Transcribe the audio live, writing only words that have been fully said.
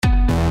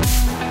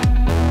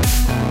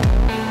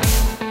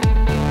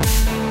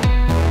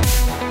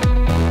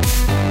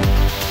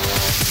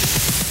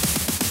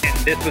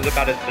this was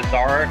about as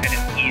bizarre and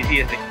as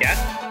easy as it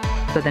gets.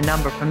 So the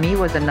number for me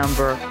was a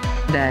number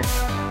that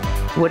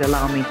would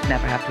allow me to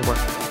never have to work.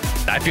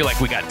 I feel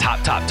like we got top.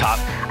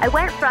 I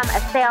went from a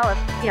sale of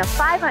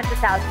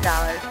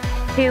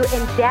 $500,000 to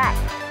in debt.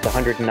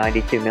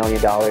 $192 million.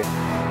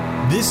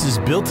 This is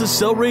Built to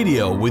Sell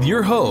Radio with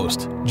your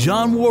host,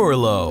 John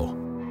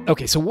Warrillow.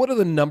 Okay, so what are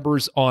the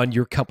numbers on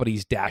your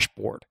company's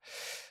dashboard?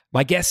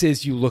 My guess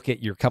is you look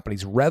at your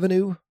company's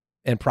revenue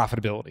and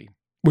profitability,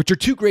 which are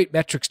two great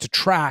metrics to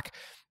track,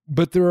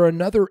 but there are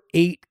another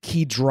 8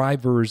 key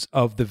drivers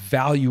of the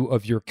value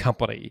of your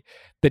company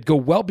that go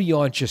well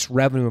beyond just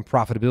revenue and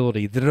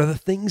profitability, that are the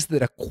things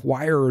that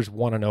acquirers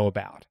want to know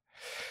about.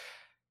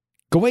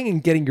 Going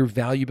and getting your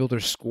Value Builder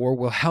score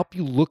will help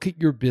you look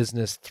at your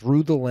business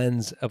through the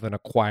lens of an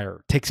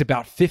acquirer. It takes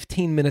about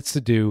 15 minutes to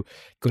do.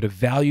 Go to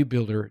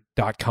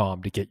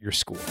valuebuilder.com to get your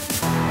score.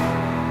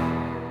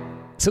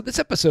 So this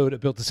episode of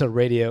Built to Sell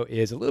Radio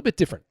is a little bit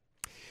different.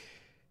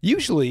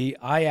 Usually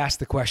I ask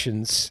the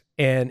questions,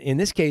 and in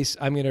this case,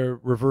 I'm going to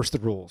reverse the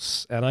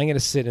rules, and I'm going to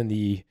sit in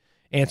the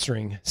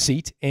answering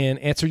seat and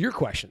answer your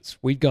questions.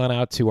 We've gone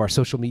out to our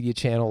social media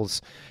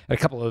channels at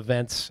a couple of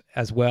events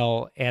as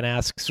well and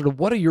asked sort of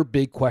what are your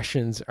big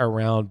questions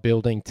around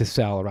building to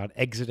sell, around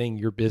exiting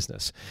your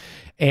business.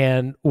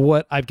 And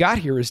what I've got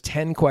here is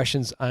 10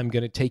 questions I'm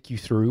going to take you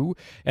through,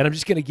 and I'm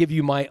just going to give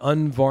you my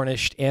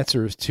unvarnished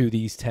answers to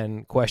these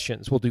 10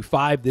 questions. We'll do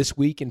 5 this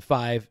week and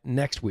 5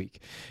 next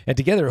week. And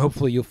together,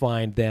 hopefully you'll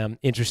find them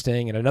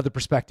interesting and another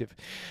perspective.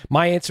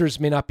 My answers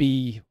may not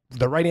be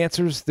the right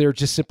answers. They're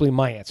just simply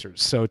my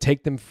answers. So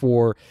take them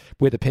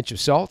with a pinch of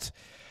salt.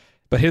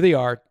 But here they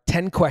are,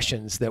 10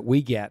 questions that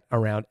we get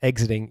around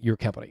exiting your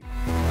company.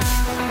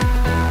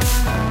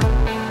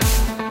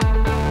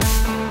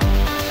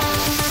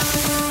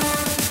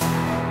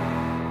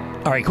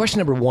 All right, question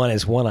number 1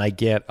 is one I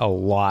get a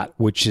lot,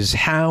 which is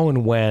how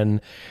and when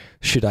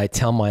should I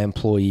tell my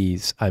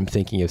employees I'm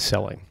thinking of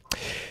selling?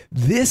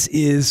 This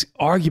is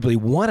arguably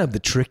one of the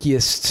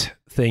trickiest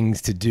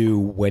things to do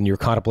when you're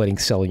contemplating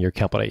selling your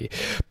company,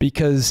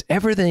 because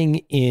everything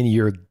in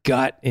your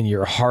gut, in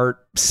your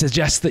heart,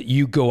 suggests that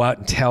you go out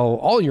and tell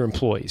all your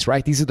employees,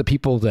 right? These are the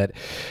people that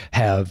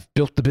have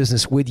built the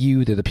business with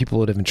you. They're the people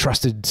that have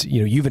entrusted,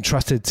 you've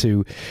entrusted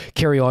to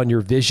carry on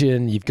your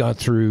vision. You've gone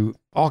through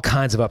all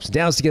kinds of ups and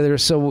downs together.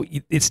 So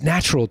it's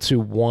natural to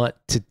want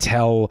to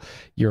tell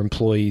your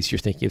employees you're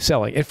thinking of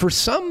selling. And for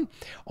some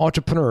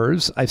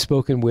entrepreneurs I've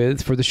spoken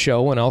with for the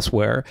show and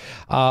elsewhere,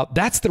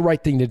 that's the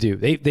right thing to do.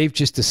 They've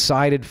just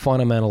decided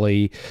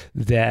fundamentally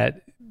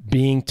that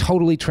being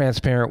totally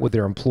transparent with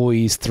their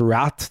employees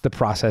throughout the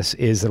process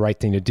is the right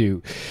thing to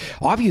do.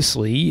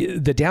 Obviously,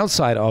 the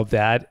downside of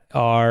that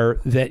are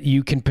that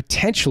you can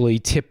potentially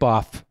tip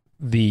off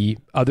the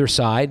other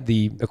side,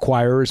 the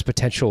acquirers,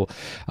 potential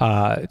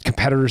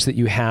competitors that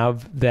you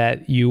have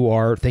that you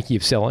are thinking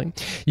of selling.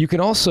 You can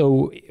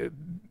also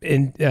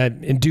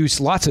induce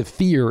lots of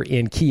fear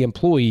in key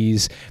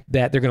employees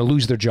that they're going to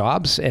lose their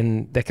jobs,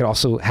 and that could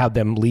also have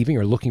them leaving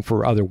or looking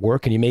for other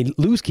work. And you may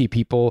lose key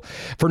people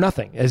for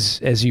nothing.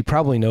 As you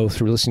probably know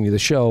through listening to the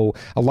show,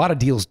 a lot of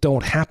deals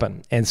don't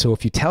happen. And so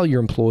if you tell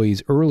your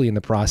employees early in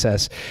the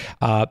process,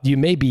 you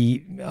may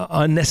be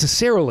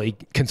unnecessarily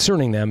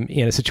concerning them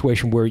in a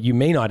situation where you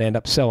may not end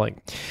up selling.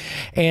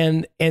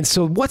 And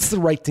so what's the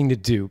right thing to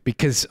do?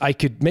 Because I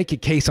could make a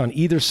case on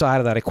either side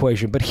of that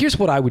equation, but here's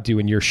what I would do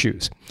in your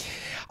shoes.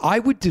 I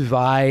would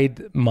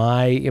divide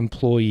my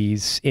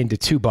employees into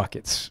 2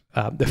 buckets.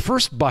 The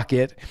first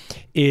bucket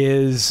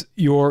is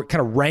your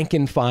kind of rank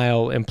and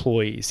file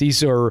employees.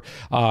 These are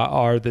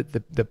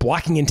the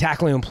blocking and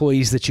tackling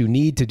employees that you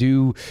need to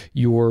do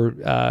your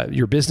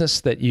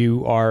business, that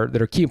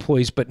are key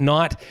employees, but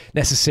not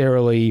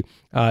necessarily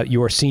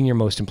your senior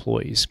most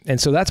employees. And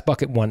so that's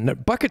bucket 1. Now,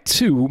 bucket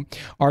 2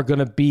 are going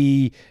to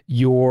be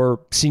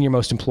your senior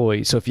most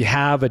employees. So if you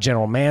have a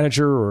general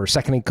manager or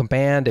second in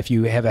command, if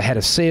you have a head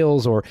of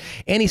sales or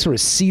any sort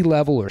of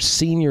C-level or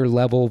senior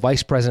level,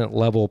 vice president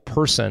level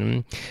person,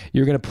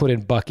 you're going to put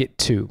in bucket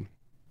 2.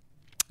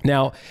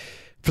 Now,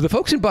 for the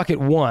folks in bucket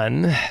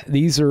 1,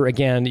 these are,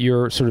 again,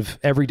 your sort of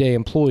everyday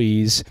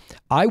employees.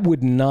 I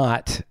would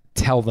not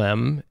tell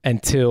them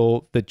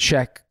until the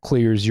check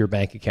clears your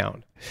bank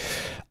account.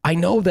 I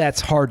know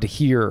that's hard to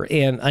hear,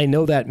 and I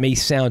know that may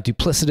sound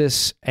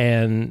duplicitous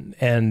and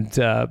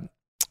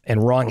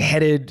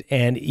wrong-headed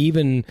and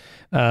even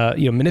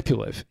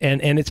manipulative,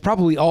 and it's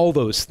probably all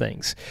those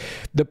things.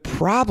 The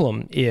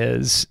problem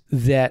is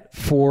that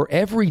for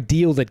every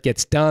deal that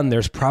gets done,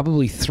 there's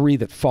probably 3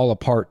 that fall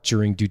apart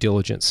during due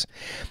diligence.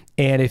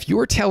 And if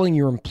you're telling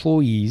your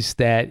employees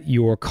that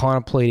you're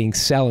contemplating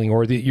selling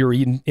or that you're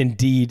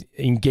indeed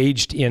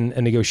engaged in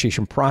a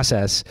negotiation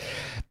process,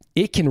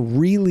 it can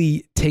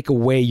really take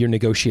away your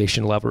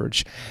negotiation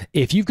leverage.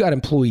 If you've got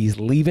employees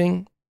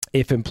leaving,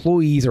 if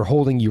employees are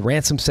holding you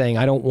ransom saying,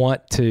 I don't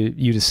want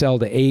you to sell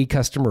to A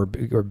customer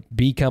or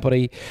B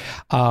company,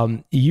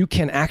 you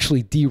can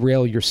actually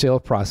derail your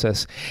sales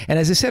process. And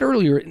as I said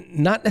earlier,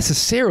 not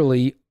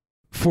necessarily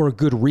for a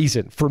good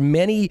reason. For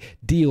many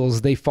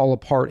deals, they fall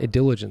apart at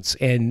diligence,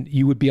 and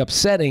you would be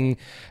upsetting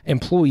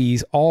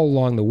employees all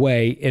along the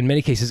way, in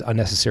many cases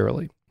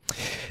unnecessarily.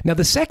 Now,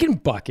 the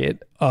second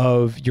bucket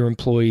of your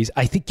employees,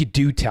 I think you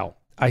do tell.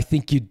 I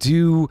think you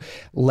do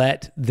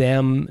let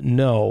them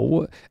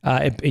know.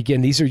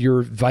 Again, these are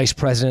your vice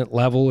president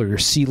level or your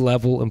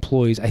C-level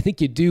employees. I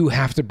think you do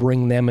have to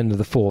bring them into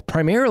the fold,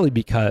 primarily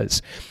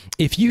because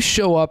if you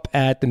show up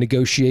at the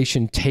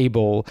negotiation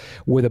table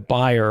with a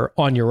buyer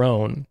on your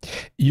own,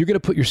 you're going to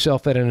put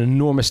yourself at an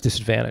enormous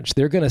disadvantage.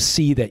 They're going to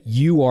see that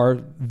you are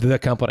the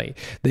company,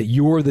 that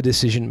you're the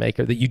decision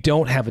maker, that you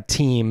don't have a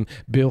team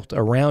built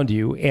around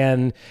you.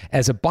 And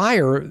as a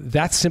buyer,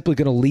 that's simply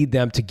going to lead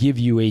them to give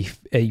you a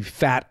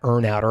fat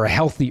earnout or a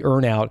healthy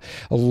earnout,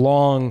 a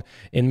long,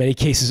 in many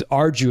cases,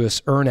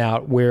 arduous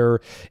earnout, where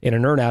in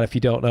an earnout, if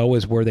you don't know,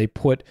 is where they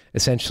put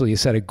essentially a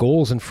set of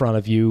goals in front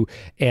of you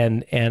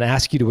and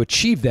ask you to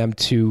achieve them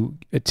to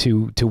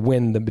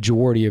win the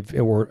majority of,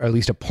 or at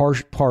least a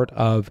part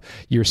of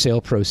your sale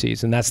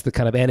proceeds. And that's the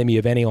kind of enemy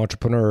of any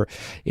entrepreneur,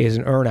 is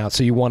an earnout.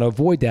 So you want to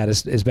avoid that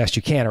as best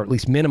you can, or at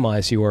least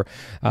minimize your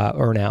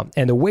earnout.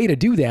 And the way to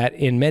do that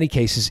in many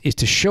cases is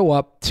to show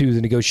up to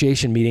the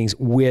negotiation meetings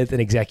with an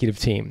executive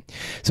team.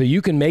 So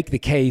you can make the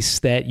case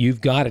that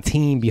you've got a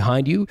team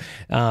behind you,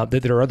 that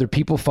there are other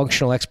people,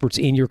 functional experts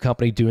in your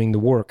company doing the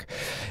work.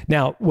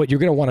 Now, what you're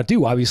going to want to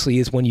do, obviously,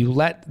 is when you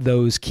let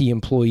those key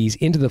employees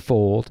into the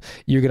fold,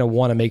 you're going to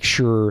want to make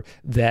sure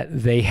that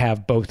they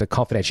have both a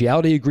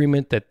confidentiality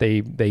agreement, that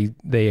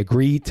they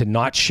agree to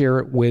not share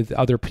it with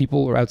other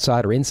people or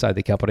outside or inside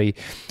the company,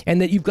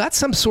 and that you've got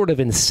some sort of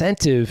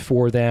incentive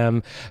for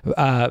them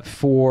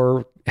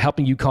for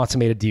helping you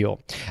consummate a deal.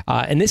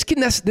 And this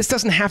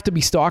doesn't have to be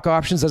stock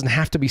options, doesn't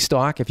have to be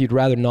stock. If you'd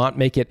rather not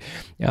make it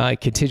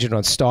contingent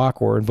on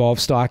stock or involve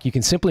stock, you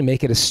can simply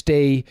make it a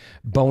stay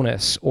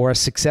bonus or a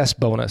success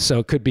bonus. So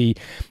it could be,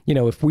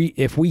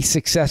 if we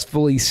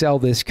successfully sell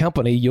this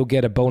company, you'll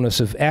get a bonus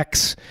of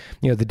X,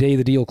 the day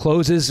the deal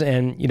closes,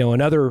 and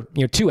another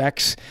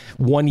 2X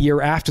 1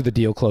 year after the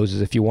deal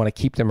closes, if you want to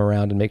keep them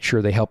around and make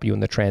sure they help you in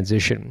the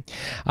transition.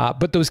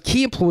 But those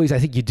key employees, I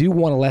think you do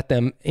want to let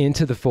them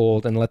into the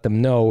fold and let them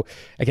know,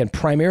 again,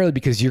 primarily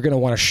because you're going to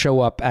want to show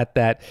up at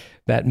that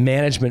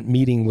management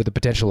meeting with a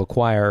potential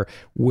acquirer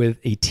with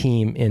a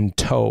team in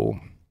tow.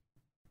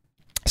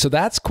 So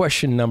that's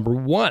question number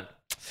one.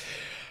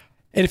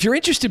 And if you're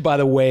interested, by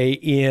the way,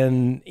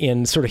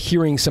 in sort of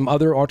hearing some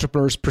other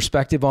entrepreneurs'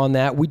 perspective on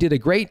that, we did a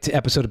great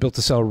episode of Built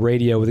to Sell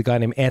Radio with a guy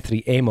named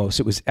Anthony Amos.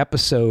 It was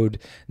episode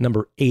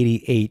number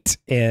 88,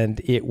 and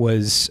it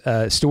was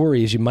a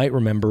story, as you might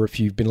remember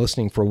if you've been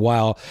listening for a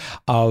while,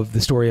 of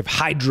the story of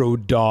Hydro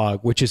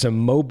Dog, which is a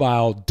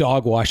mobile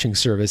dog washing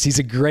service. He's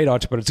a great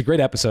entrepreneur. It's a great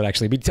episode,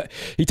 actually.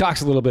 He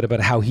talks a little bit about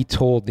how he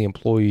told the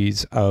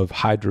employees of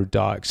Hydro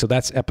Dog. So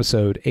that's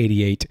episode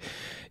 88.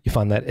 You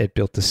find that at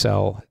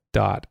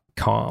builttosell.com.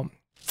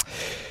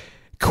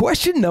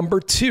 Question number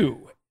two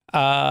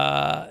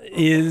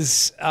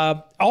is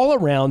all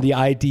around the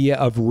idea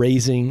of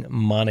raising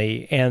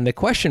money. And the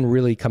question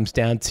really comes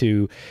down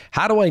to,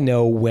 how do I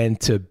know when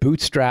to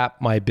bootstrap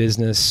my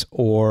business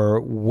or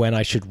when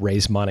I should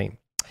raise money?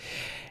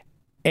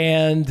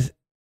 And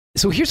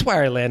so here's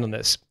why I land on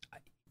this.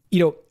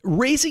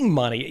 Raising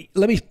money,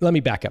 let me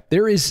back up.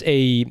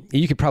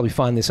 You could probably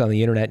find this on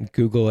the internet and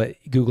Google it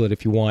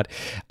if you want.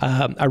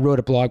 I wrote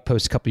a blog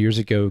post a couple years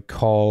ago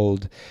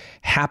called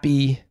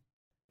Happy,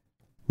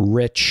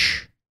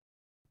 Rich,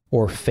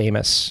 or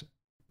Famous.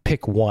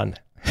 Pick one.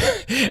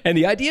 And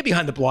the idea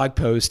behind the blog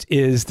post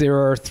is there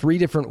are three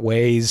different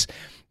ways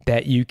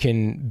that you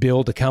can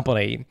build a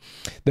company.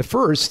 The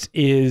first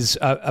is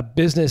a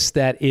business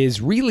that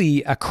is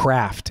really a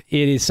craft.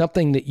 It is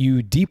something that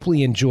you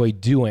deeply enjoy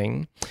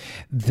doing,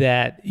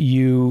 that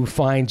you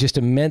find just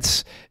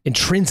immense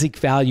intrinsic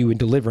value in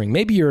delivering.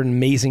 Maybe you're an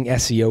amazing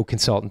SEO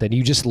consultant and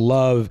you just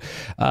love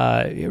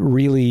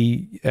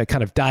really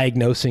kind of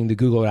diagnosing the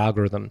Google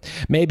algorithm.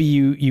 Maybe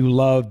you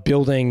love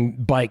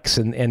building bikes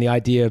and the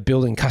idea of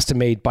building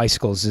custom-made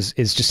bicycles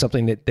is just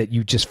something that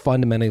you just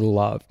fundamentally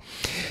love.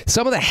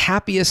 Some of the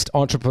happiest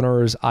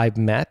entrepreneurs I've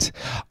met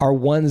are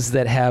ones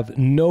that have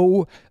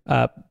no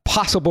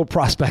possible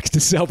prospects to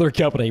sell their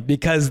company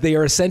because they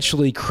are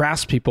essentially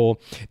craftspeople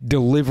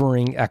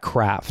delivering a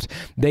craft.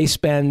 They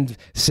spend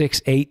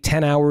 6, 8,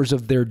 10 hours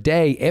of their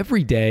day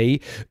every day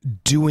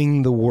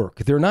doing the work.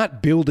 They're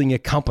not building a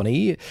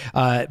company.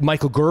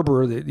 Michael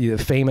Gerber, the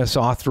famous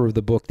author of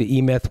the book The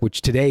E-Myth,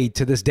 which to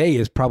this day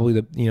is probably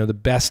the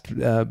best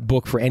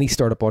book for any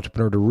startup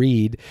entrepreneur to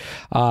read,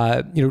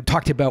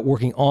 talked about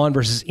working on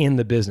versus in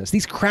the business.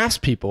 These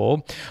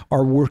craftspeople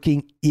are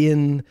working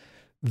in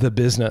the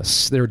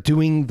business. They're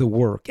doing the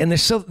work. And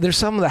there's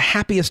some of the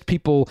happiest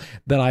people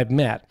that I've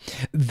met.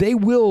 They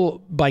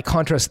will, by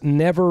contrast,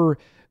 never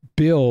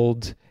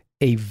build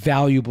a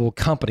valuable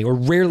company, or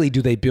rarely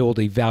do they build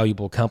a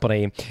valuable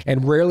company,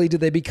 and rarely do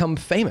they become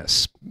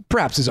famous,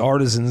 perhaps as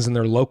artisans in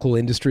their local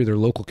industry, their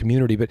local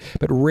community, but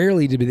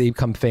rarely do they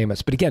become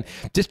famous. But again,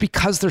 just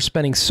because they're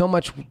spending so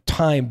much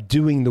time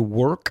doing the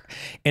work,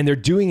 and they're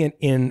doing it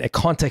in a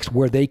context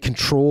where they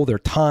control their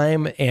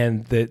time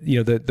and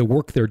the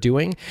work they're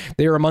doing,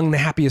 they are among the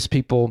happiest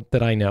people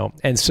that I know.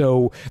 And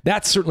so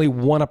that's certainly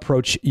one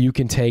approach you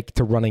can take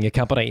to running a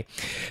company.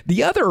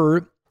 The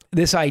other,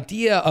 this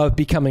idea of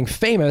becoming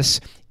famous,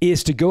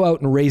 is to go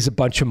out and raise a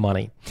bunch of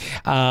money.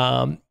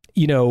 There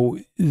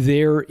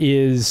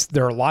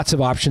are lots of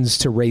options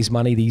to raise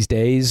money these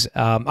days.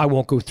 I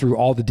won't go through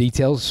all the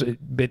details,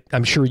 but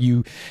I'm sure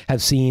you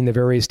have seen the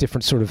various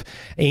different sort of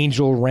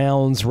angel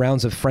rounds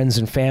of friends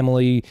and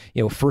family,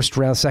 first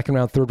round, second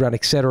round, third round,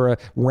 et cetera,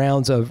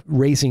 rounds of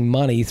raising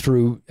money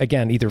through,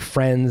 again, either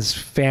friends,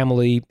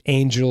 family,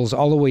 angels,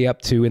 all the way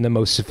up to, in the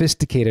most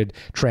sophisticated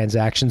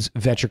transactions,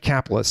 venture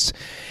capitalists.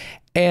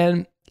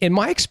 And in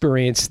my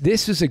experience,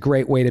 this is a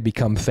great way to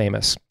become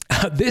famous.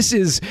 This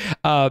is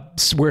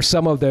where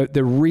some of the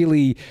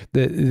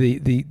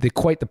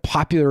quite the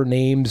popular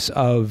names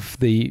of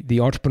the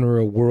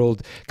entrepreneurial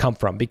world come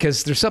from,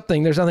 because there's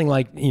nothing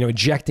like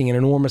injecting an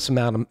enormous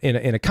amount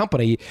in a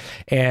company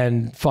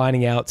and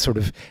finding out sort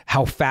of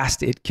how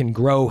fast it can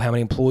grow, how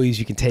many employees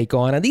you can take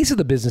on, and these are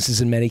the businesses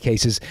in many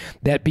cases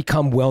that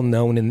become well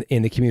known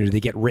in the community. They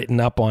get written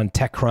up on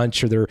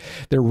TechCrunch, or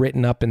they're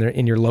written up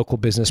in your local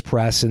business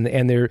press,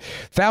 and their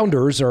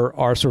founders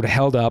are sort of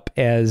held up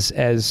as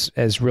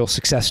real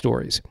success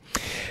stories.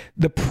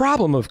 The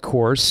problem, of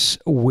course,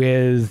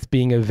 with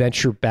being a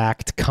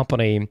venture-backed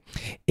company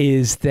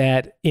is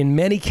that in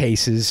many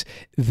cases,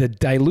 the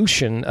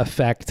dilution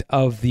effect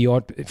for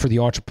the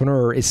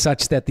entrepreneur is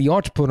such that the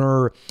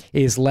entrepreneur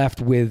is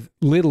left with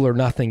little or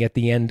nothing at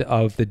the end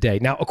of the day.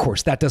 Now, of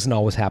course, that doesn't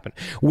always happen.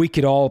 We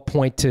could all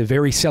point to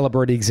very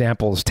celebrated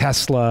examples,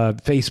 Tesla,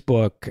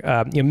 Facebook,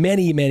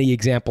 many, many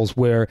examples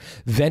where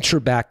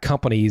venture-backed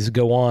companies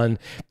go on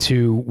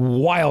to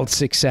wild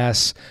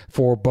success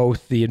for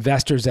both the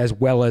investors as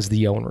well as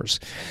the owners.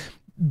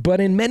 But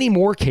in many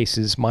more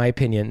cases, my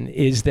opinion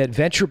is that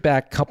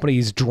venture-backed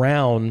companies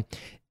drown,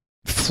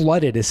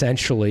 flooded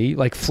essentially,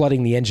 like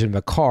flooding the engine of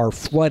a car,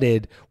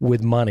 flooded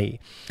with money.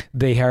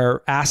 They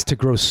are asked to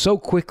grow so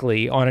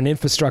quickly on an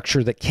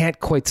infrastructure that can't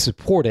quite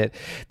support it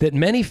that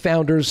many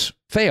founders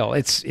fail.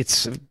 It's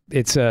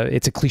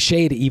a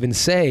cliche to even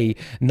say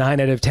 9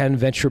 out of 10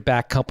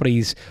 venture-backed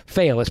companies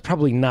fail. It's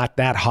probably not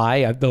that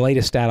high. The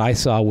latest stat I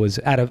saw was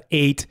out of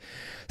 8,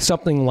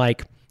 something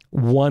like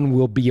 1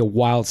 will be a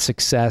wild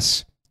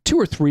success, 2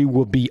 or 3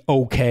 will be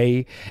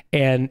okay,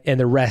 and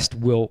the rest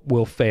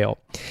will fail.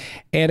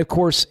 And of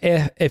course,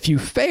 if you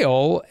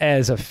fail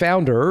as a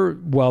founder,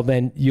 well,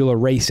 then you'll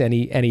erase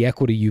any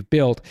equity you've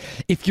built.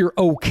 If you're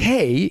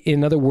okay,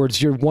 in other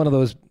words, you're one of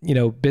those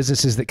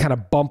businesses that kind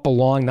of bump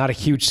along, not a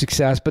huge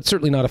success, but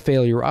certainly not a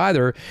failure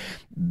either,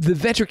 the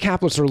venture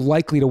capitalists are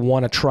likely to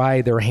want to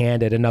try their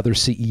hand at another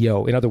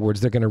CEO. In other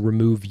words, they're going to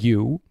remove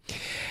you.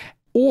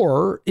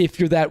 Or if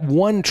you're that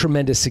one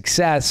tremendous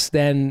success,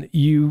 then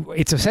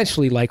it's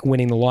essentially like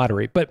winning the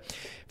lottery. But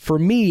for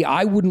me,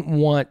 I wouldn't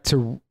want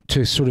to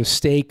sort of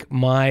stake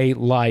my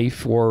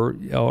life or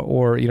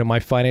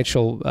my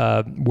financial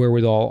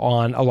wherewithal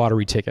on a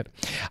lottery ticket,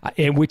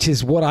 and which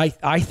is what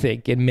I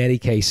think in many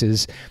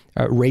cases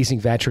raising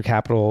venture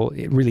capital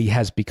really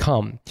has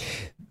become.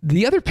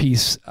 The other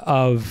piece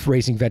of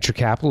raising venture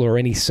capital or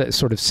any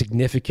sort of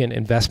significant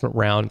investment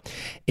round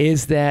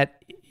is that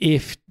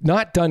if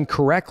not done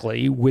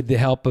correctly with the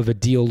help of a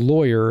deal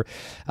lawyer,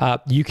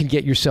 you can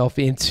get yourself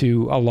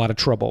into a lot of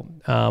trouble.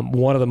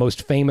 One of the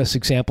most famous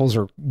examples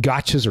or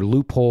gotchas or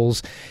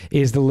loopholes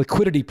is the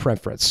liquidity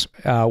preference,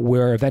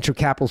 where a venture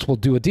capitalist will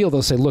do a deal.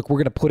 They'll say, look, we're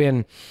going to put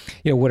in,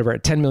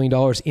 $10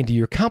 million into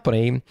your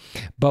company,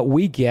 but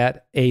we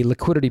get a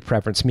liquidity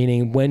preference,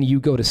 meaning when you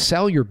go to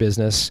sell your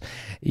business,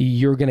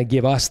 you're going to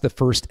give us the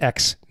first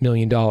X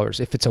million dollars.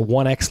 If it's a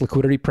 1X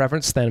liquidity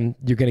preference, then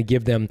you're going to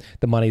give them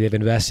the money they've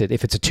invested.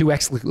 If it's a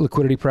 2X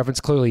liquidity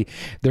preference, clearly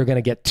they're going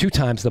to get 2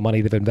 times the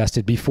money they've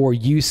invested before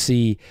you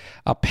see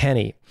a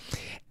penny.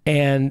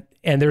 And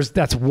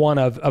that's one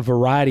of a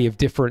variety of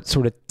different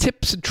sort of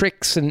tips and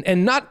tricks,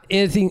 and not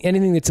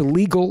anything that's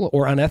illegal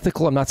or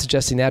unethical. I'm not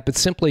suggesting that, but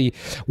simply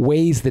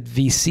ways that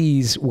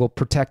VCs will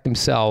protect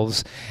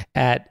themselves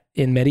at,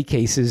 in many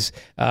cases,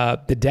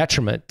 the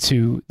detriment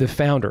to the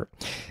founder.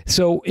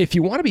 So if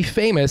you want to be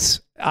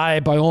famous, by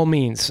all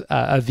means,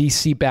 a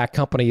VC-backed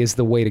company is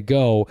the way to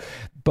go.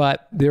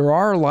 But there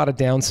are a lot of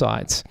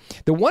downsides.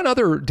 The one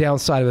other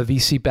downside of a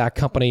VC-backed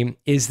company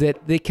is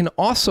that they can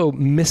also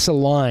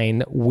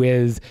misalign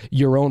with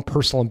your own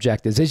personal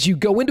objectives. As you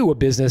go into a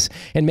business,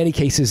 in many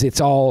cases, it's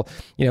all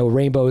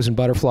rainbows and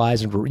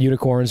butterflies and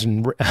unicorns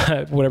and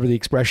whatever the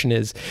expression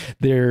is.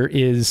 There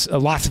is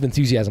lots of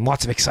enthusiasm,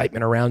 lots of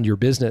excitement around your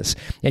business,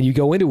 and you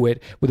go into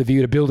it with a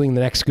view to building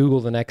the next Google,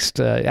 the next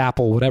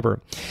Apple,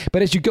 whatever.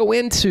 But as you go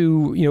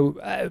into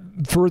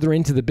further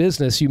into the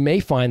business, you may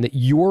find that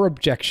your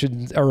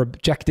objections or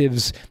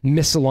objectives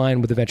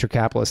misalign with the venture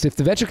capitalist. If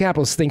the venture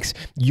capitalist thinks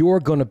you're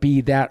going to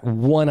be that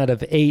 1 out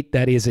of 8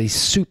 that is a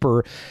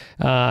super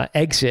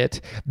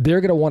exit,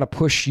 they're going to want to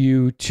push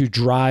you to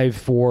drive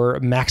for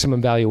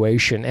maximum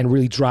valuation and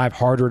really drive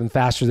harder and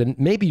faster than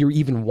maybe you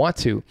even want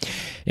to.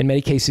 In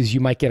many cases, you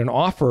might get an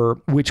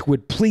offer which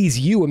would please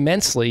you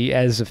immensely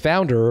as a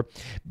founder,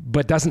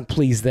 but doesn't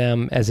please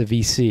them as a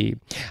VC.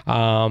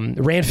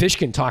 Rand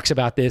Fishkin talks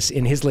about this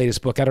in his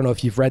latest book. I don't know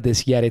if you've read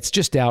this yet. It's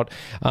just out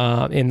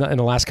in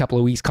the last couple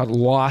of weeks, called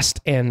Lost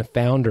and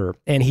Founder.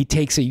 And he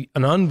takes an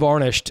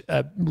unvarnished,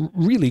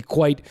 really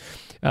quite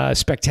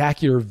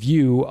spectacular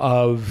view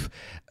of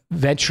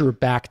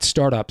venture-backed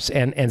startups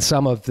and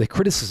some of the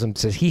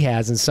criticisms that he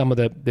has and some of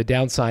the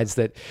downsides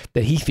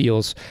that he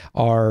feels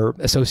are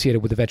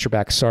associated with the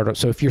venture-backed startup.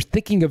 So if you're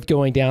thinking of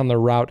going down the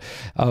route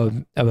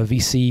of a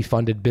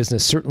VC-funded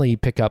business, certainly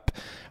pick up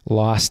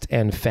Lost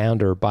and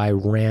Founder by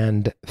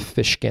Rand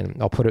Fishkin.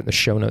 I'll put it in the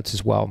show notes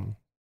as well.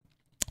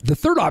 The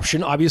third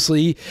option,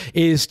 obviously,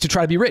 is to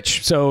try to be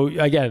rich. So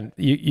again,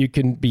 you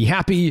can be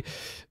happy,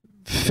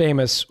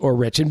 famous, or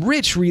rich. And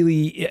rich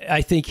really,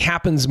 I think,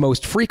 happens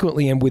most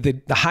frequently and with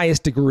the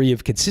highest degree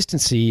of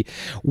consistency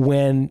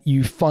when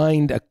you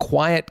find a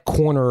quiet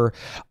corner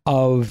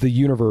of the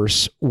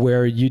universe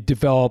where you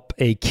develop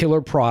a killer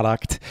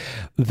product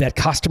that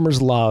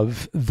customers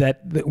love,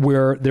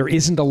 where there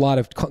isn't a lot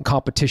of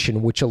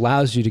competition, which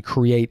allows you to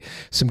create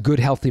some good,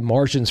 healthy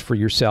margins for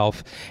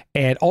yourself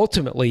and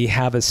ultimately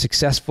have a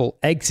successful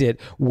exit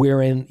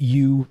wherein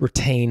you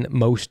retain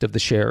most of the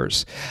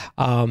shares.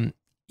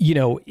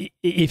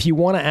 If you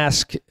want to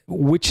ask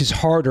which is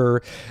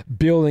harder,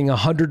 building a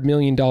 $100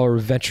 million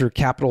venture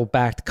capital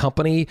backed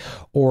company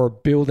or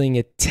building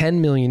a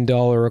 $10 million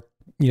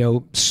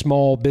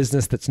small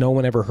business that's no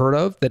one ever heard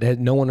of,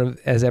 no one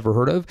has ever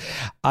heard of,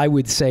 I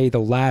would say the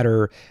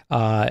latter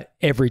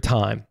every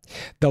time.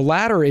 The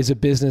latter is a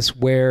business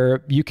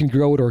where you can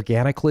grow it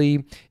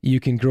organically. You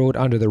can grow it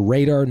under the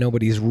radar.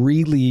 Nobody's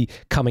really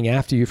coming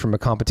after you from a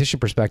competition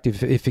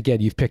perspective if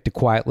again, you've picked a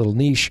quiet little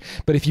niche.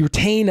 But if you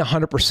retain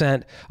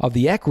 100% of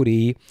the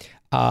equity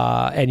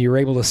and you're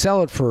able to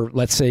sell it for,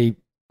 let's say,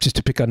 just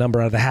to pick a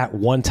number out of the hat,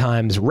 1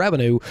 times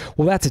revenue,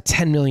 well, that's a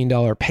 $10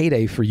 million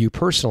payday for you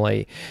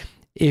personally.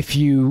 If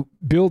you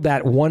build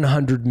that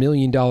 $100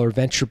 million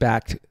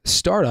venture-backed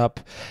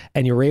startup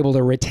and you're able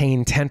to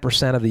retain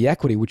 10% of the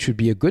equity, which would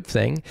be a good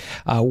thing,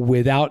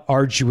 without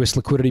arduous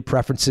liquidity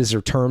preferences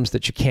or terms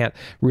that you can't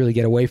really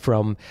get away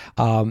from,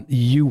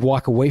 you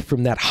walk away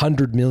from that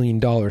 $100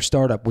 million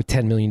startup with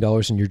 $10 million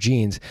in your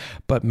jeans.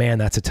 But man,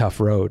 that's a tough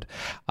road.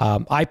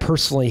 I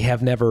personally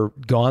have never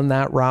gone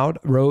that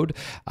road,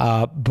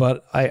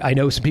 but I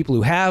know some people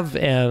who have,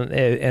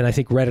 and I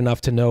think read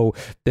enough to know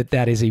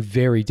that is a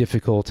very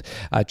difficult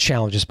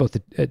challenge. It's both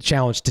a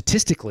challenge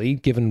statistically,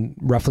 given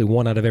roughly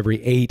 1 out of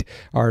every 8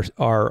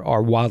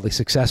 are wildly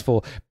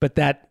successful, but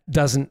that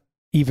doesn't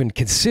even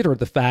consider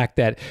the fact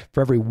that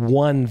for every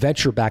 1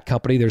 venture-backed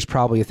company, there's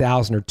probably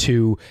 1,000 or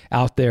 2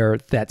 out there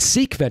that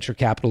seek venture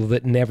capital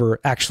that never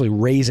actually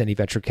raise any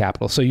venture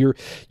capital. So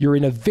you're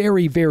in a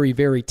very, very,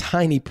 very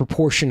tiny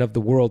proportion of the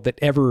world that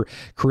ever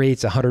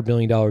creates a $100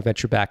 million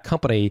venture-backed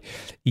company,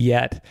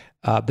 yet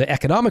the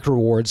economic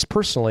rewards,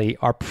 personally,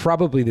 are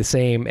probably the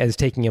same as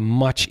taking a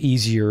much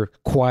easier,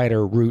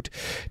 quieter route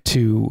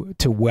to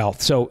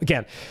wealth. So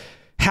again,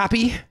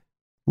 happy,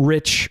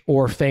 rich,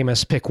 or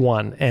famous, pick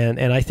one.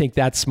 And I think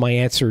that's my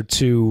answer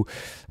to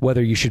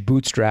whether you should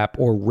bootstrap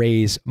or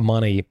raise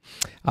money.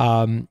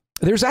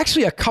 There's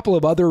actually a couple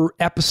of other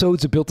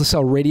episodes of Built to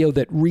Sell Radio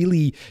that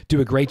really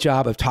do a great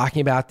job of talking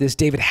about this.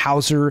 David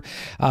Hauser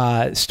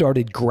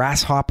started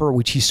Grasshopper,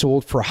 which he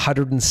sold for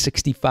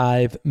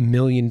 $165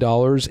 million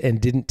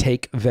and didn't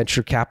take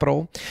venture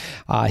capital.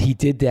 He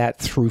did that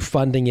through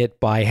funding it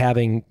by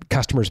having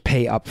customers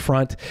pay up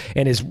front,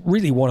 and is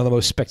really one of the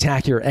most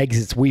spectacular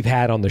exits we've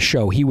had on the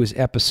show. He was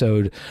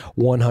episode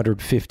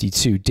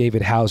 152.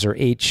 David Hauser,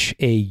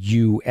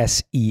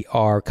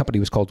 Hauser. Company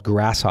was called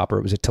Grasshopper.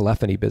 It was a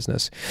telephony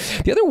business.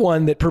 The other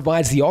one that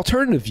provides the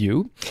alternative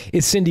view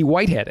is Cindy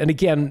Whitehead. And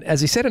again,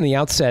 as I said in the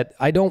outset,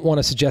 I don't want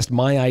to suggest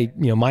my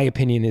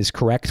opinion is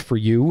correct for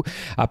you.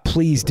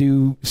 Please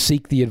do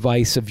seek the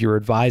advice of your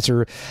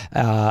advisor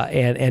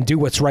and do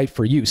what's right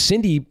for you.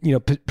 Cindy,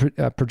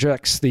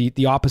 projects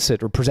the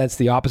opposite, or presents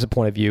the opposite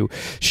point of view.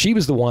 She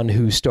was the one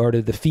who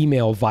started the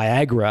female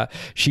Viagra.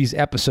 She's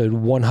episode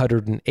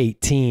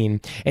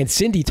 118. And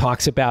Cindy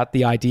talks about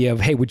the idea of,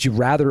 hey, would you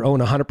rather own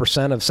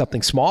 100% of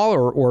something small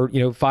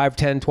or 5,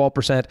 10,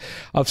 12%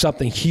 of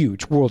something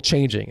huge, world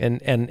changing?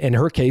 And in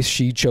her case,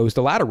 she chose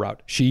the latter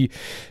route. She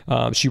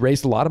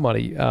raised a lot of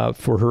money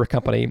for her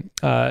company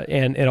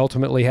and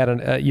ultimately had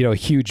a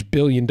huge $1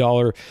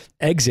 billion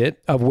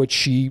exit, of which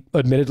she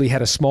admittedly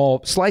had a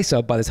small slice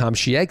of by the time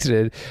she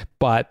exited,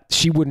 but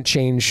she wouldn't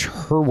change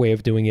her way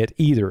of doing it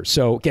either.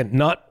 So again,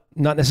 not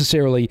not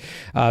necessarily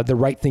the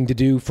right thing to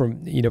do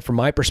from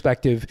my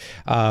perspective,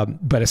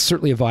 but it's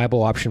certainly a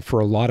viable option for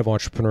a lot of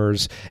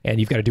entrepreneurs, and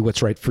you've got to do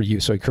what's right for you.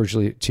 So I encourage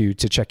you to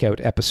check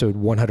out episode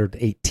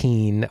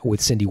 118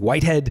 with Cindy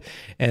Whitehead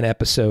and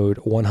episode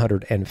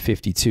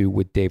 152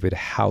 with David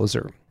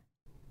Hauser.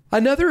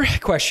 Another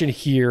question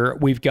here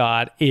we've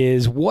got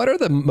is, what are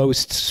the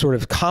most sort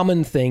of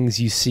common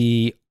things you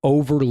see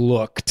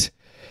overlooked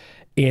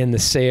in the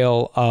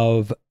sale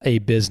of a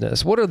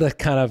business? What are the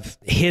kind of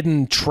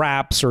hidden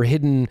traps or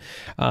hidden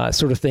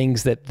sort of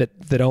things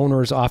that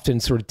owners often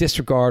sort of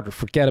disregard or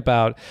forget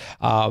about?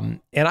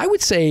 And I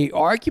would say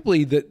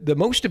arguably the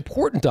most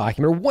important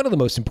document, or one of the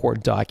most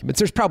important documents,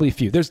 there's probably a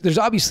few. There's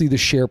obviously the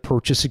share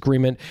purchase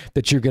agreement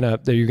that you're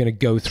gonna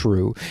go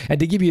through. And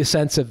to give you a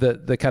sense of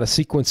the kind of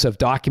sequence of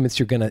documents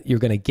you're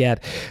gonna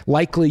get,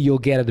 likely you'll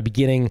get at the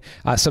beginning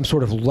some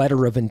sort of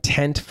letter of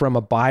intent from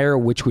a buyer,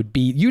 which would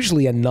be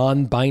usually a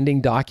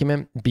non-binding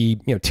document, be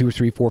 2 or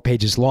 3, 4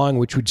 pages long,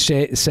 which would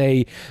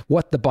say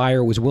what the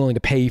buyer was willing to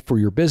pay for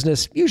your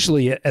business,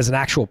 usually as an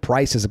actual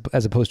price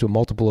as opposed to a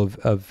multiple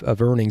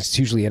of earnings. It's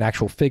usually an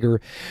actual figure.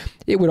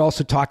 It would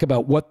also talk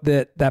about what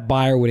that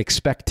buyer would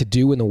expect to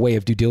do in the way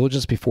of due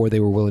diligence before they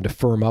were willing to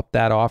firm up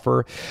that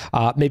offer.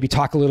 Maybe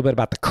talk a little bit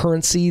about the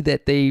currency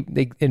that they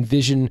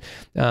envision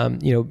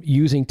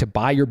using to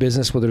buy your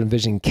business, whether they're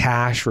envisioning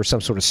cash or some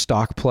sort of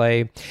stock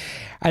play.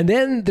 And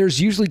then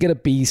there's usually going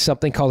to be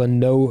something called a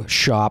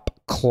no-shop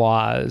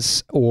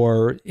clause,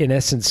 or in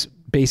essence,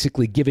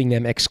 basically giving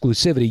them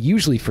exclusivity,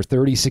 usually for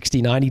 30,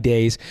 60, 90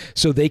 days,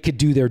 so they could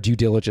do their due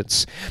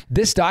diligence.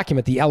 This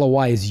document, the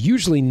LOI, is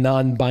usually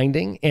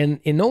non-binding, and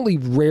in only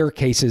rare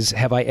cases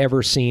have I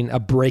ever seen a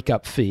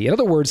breakup fee. In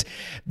other words,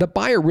 the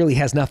buyer really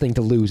has nothing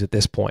to lose at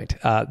this point.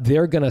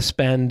 They're going to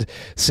spend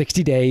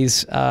 60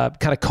 days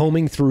kind of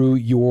combing through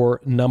your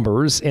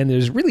numbers, and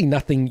there's really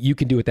nothing you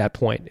can do at that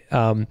point.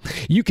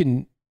 You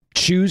can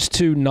choose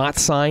to not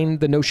sign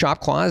the no shop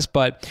clause,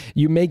 but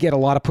you may get a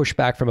lot of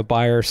pushback from a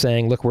buyer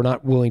saying, look, we're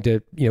not willing to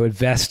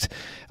invest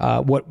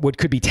what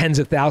could be tens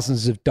of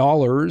thousands of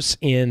dollars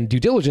in due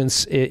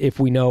diligence if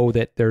we know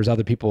that there's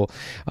other people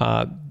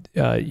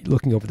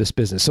looking over this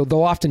business. So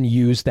they'll often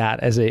use that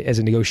as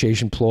a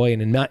negotiation ploy.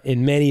 And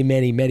in many,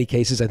 many, many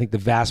cases, I think the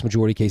vast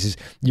majority of cases,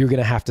 you're going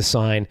to have to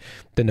sign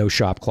the no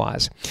shop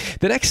clause.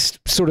 The next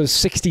sort of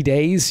 60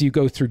 days, you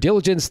go through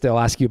diligence. They'll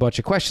ask you a bunch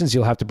of questions.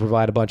 You'll have to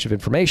provide a bunch of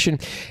information.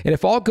 And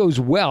if all goes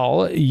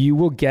well, you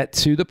will get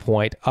to the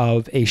point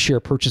of a share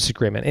purchase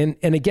agreement.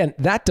 And again,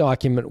 that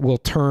document will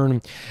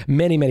turn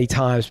many, many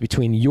times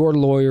between your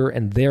lawyer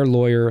and their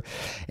lawyer.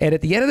 And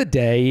at the end of the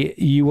day,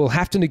 you will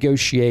have to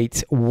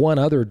negotiate one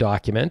other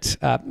document.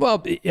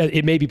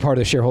 It may be part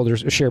of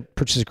the share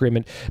purchase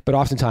agreement, but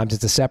oftentimes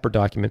it's a separate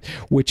document,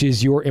 which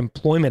is your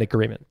employment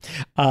agreement.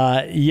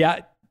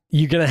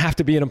 You're going to have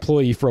to be an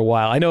employee for a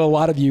while. I know a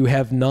lot of you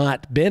have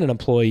not been an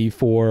employee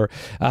for,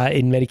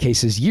 in many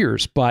cases,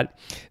 years, but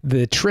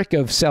the trick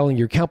of selling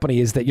your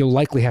company is that you'll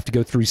likely have to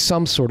go through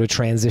some sort of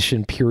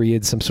transition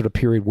period, some sort of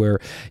period where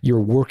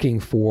you're working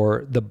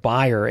for the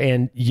buyer,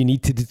 and you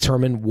need to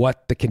determine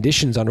what the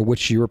conditions under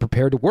which you are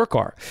prepared to work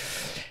are.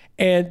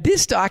 And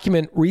this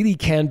document really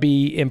can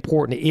be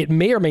important. It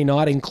may or may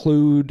not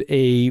include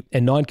a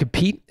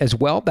non-compete as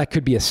well. That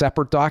could be a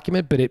separate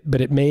document, but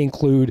it may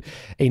include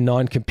a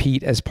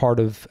non-compete as part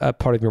of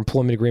your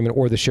employment agreement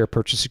or the share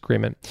purchase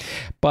agreement.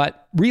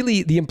 But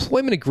really, the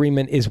employment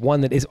agreement is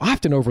one that is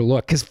often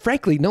overlooked because,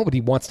 frankly,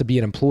 nobody wants to be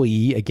an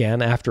employee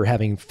again after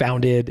having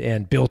founded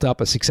and built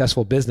up a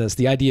successful business.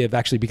 The idea of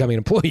actually becoming an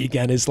employee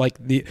again is like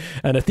an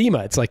anathema.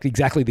 It's like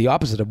exactly the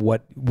opposite of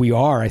what we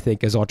are, I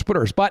think, as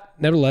entrepreneurs. But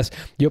nevertheless,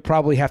 you'll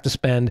probably have to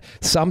spend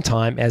some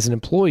time as an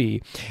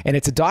employee. And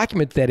it's a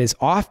document that is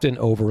often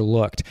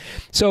overlooked.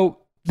 So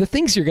the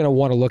things you're going to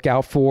want to look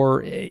out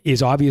for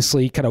is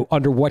obviously kind of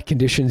under what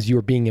conditions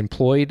you're being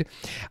employed.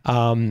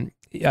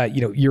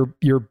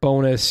 Your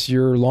bonus,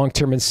 your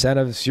long-term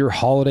incentives, your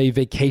holiday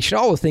vacation,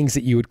 all the things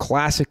that you would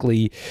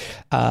classically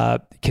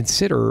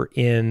consider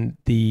in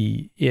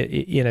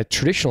a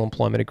traditional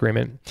employment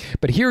agreement.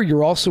 But here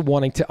you're also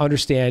wanting to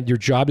understand your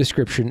job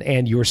description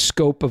and your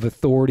scope of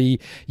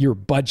authority, your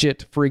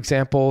budget, for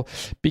example,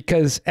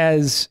 because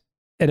as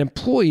an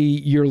employee,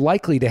 you're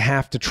likely to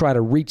have to try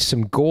to reach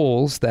some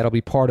goals that'll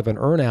be part of an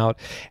earnout.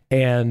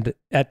 And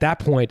at that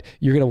point,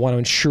 you're going to want to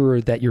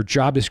ensure that your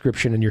job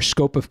description and your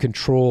scope of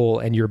control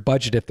and your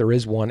budget, if there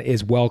is one,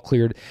 is well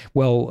cleared,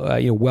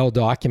 well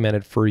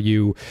documented for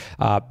you,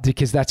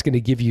 because that's going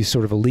to give you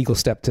sort of a legal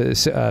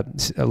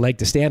a leg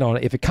to stand on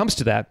if it comes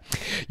to that.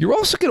 You're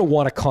also going to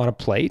want to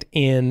contemplate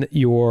in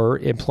your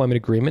employment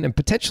agreement and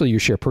potentially your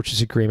share purchase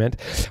agreement,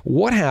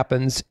 what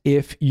happens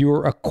if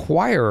your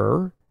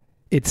acquirer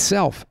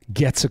itself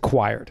gets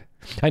acquired.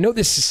 I know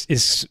this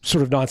is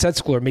sort of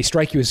nonsensical or may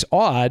strike you as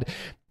odd,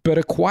 but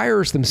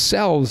acquirers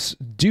themselves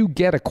do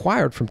get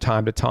acquired from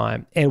time to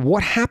time. And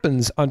what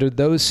happens under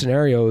those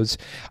scenarios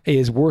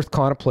is worth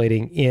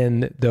contemplating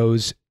in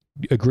those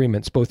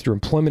agreements, both your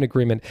employment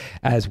agreement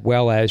as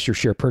well as your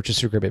share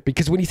purchase agreement.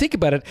 Because when you think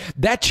about it,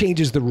 that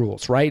changes the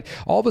rules, right?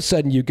 All of a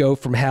sudden you go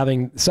from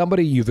having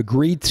somebody you've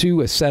agreed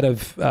to a set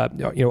of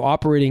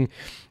operating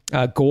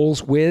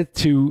goals with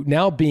to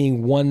now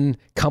being one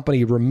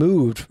company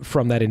removed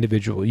from that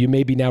individual. You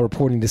may be now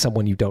reporting to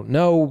someone you don't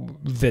know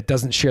that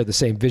doesn't share the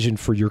same vision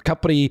for your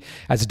company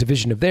as a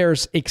division of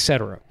theirs,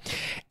 etc.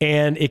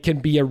 And it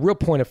can be a real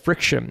point of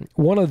friction.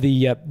 One of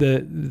the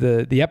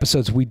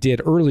episodes we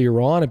did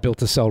earlier on at Built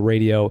to Sell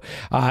Radio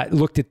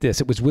looked at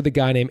this. It was with a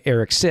guy named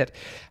Eric Sitt.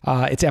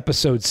 It's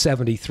episode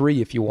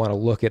 73 if you want to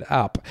look it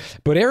up.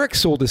 But Eric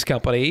sold his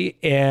company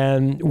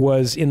and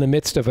was in the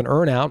midst of an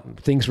earnout.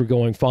 Things were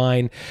going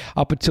fine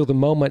up until the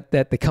moment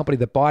that the company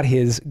that bought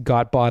his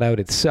got bought out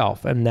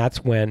itself. And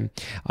that's when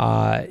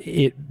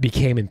it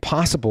became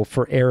impossible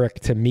for Eric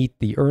to meet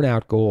the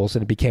earnout goals,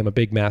 and it became a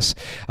big mess.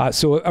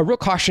 So a real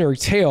cautionary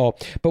tale,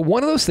 but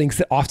one of those things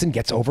that often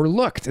gets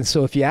overlooked. And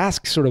so if you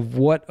ask sort of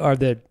what are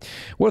the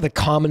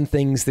common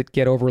things that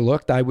get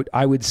overlooked,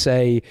 I would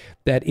say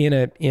that in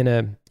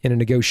a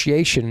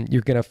negotiation,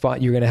 you're going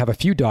to have a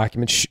few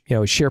documents,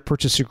 share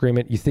purchase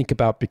agreement you think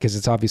about because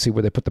it's obviously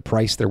where they put the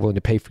price they're willing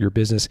to pay for your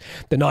business.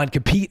 The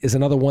non-compete is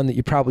another one that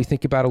you probably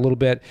think about a little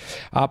bit.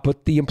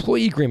 But the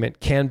employee agreement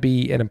can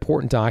be an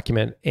important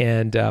document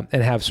and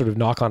have sort of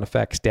knock-on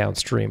effects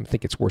downstream. I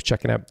think it's worth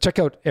checking out. Check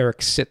out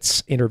Eric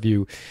Sitt's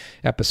interview,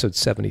 episode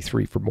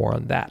 73 for more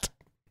on that.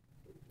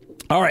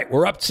 All right,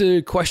 we're up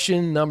to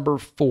question number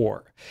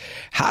 4.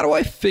 How do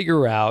I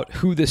figure out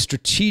who the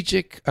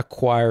strategic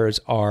acquirers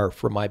are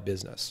for my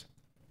business?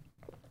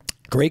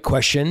 Great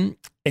question,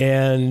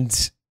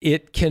 and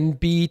it can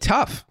be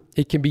tough.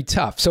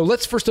 So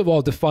let's first of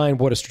all define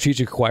what a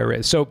strategic acquirer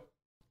is. So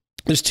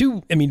there's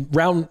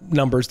round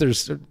numbers.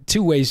 There's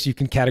 2 ways you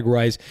can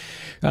categorize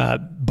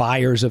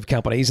buyers of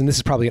companies, and this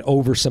is probably an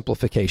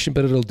oversimplification,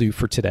 but it'll do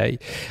for today.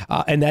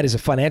 And that is a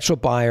financial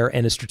buyer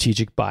and a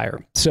strategic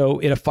buyer. So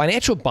in a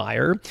financial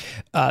buyer,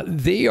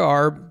 they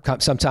are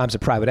sometimes a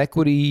private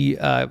equity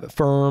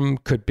firm,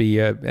 could be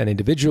an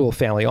individual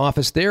family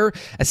office. They're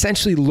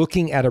essentially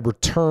looking at a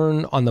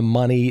return on the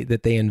money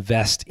that they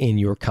invest in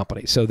your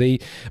company. So they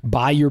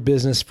buy your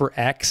business for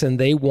X, and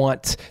they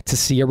want to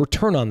see a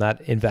return on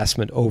that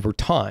investment over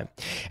time.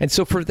 And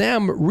so for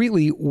them,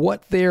 really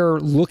what they're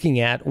looking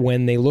at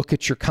when they look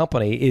at your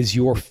company is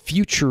your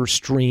future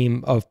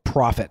stream of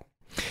profit.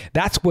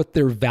 That's what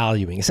they're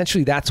valuing.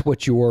 Essentially, that's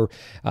what you're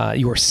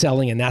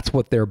selling, and that's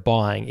what they're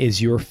buying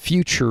is your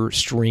future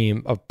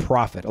stream of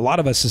profit. A lot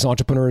of us as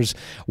entrepreneurs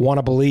want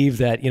to believe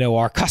that,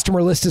 our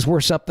customer list is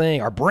worth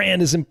something, our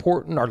brand is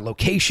important, our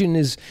location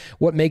is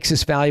what makes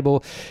us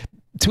valuable.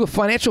 To a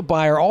financial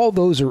buyer, all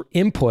those are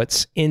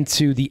inputs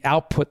into the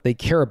output they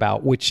care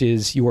about, which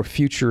is your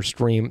future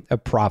stream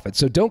of profit.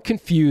 So don't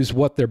confuse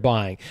what they're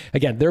buying.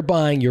 Again, they're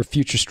buying your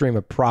future stream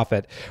of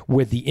profit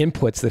with the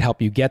inputs that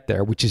help you get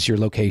there, which is your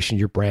location,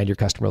 your brand, your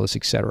customer list,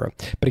 et cetera.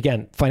 But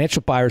again,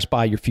 financial buyers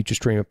buy your future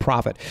stream of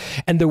profit.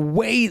 And the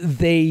way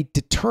they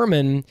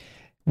determine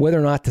whether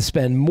or not to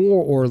spend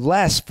more or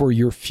less for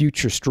your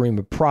future stream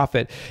of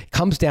profit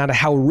comes down to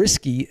how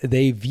risky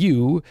they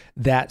view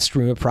that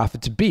stream of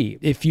profit to be.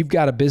 If you've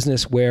got a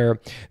business where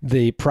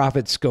the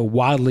profits go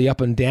wildly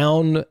up and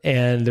down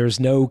and there's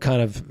no kind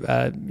of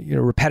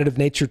repetitive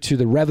nature to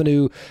the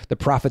revenue, the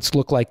profits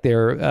look like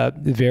they're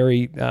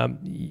very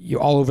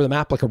all over the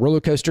map like a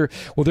roller coaster,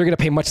 well, they're going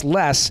to pay much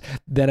less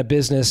than a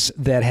business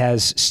that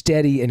has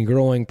steady and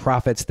growing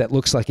profits that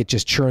looks like it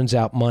just churns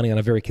out money on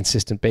a very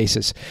consistent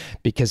basis.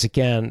 Because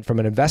again, from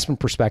an investment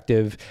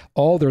perspective,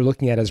 all they're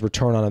looking at is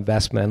return on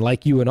investment. And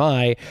like you and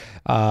I,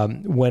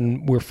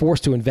 when we're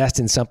forced to invest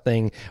in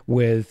something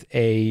with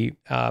a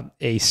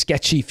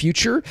sketchy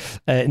future,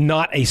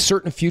 not a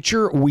certain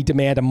future, we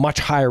demand a much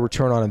higher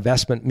return on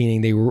investment, meaning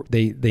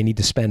they need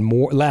to spend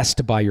less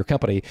to buy your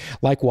company.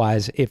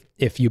 Likewise,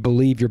 if you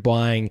believe you're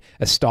buying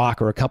a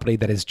stock or a company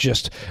that is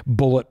just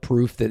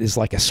bulletproof, that is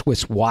like a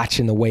Swiss watch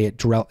in the way it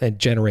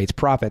generates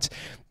profits,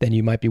 then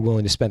you might be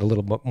willing to spend a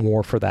little bit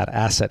more for that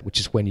asset, which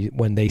is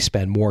when they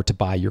spend more to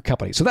buy your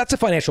company. So that's a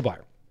financial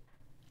buyer.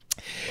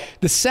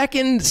 The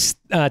second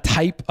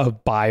type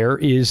of buyer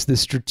is the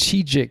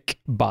strategic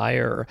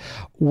buyer,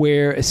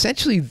 where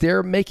essentially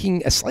they're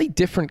making a slightly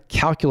different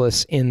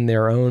calculus in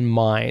their own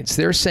minds.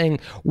 They're saying,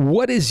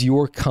 what is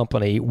your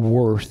company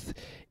worth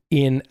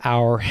in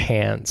our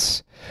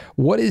hands?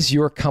 What is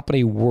your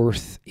company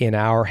worth in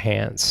our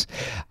hands?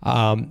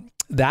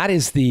 That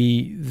is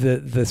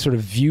the sort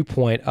of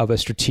viewpoint of a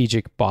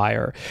strategic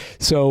buyer.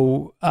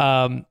 So,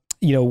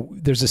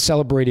 there's a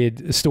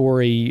celebrated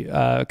story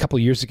a couple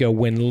of years ago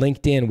when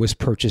LinkedIn was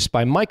purchased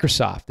by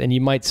Microsoft. And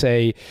you might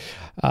say,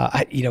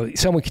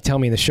 someone could tell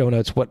me in the show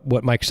notes what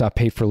Microsoft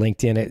paid for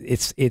LinkedIn.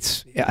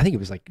 I think it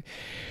was like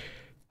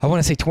I want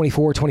to say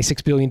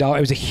 $26 billion. It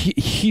was a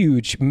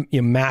huge,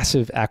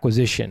 massive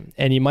acquisition.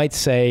 And you might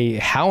say,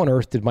 how on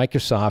earth did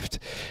Microsoft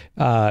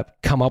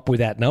come up with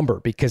that number?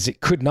 Because it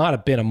could not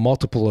have been a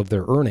multiple of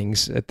their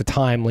earnings. At the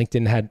time,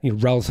 LinkedIn had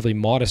relatively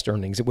modest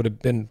earnings. It would have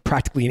been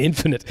practically an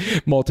infinite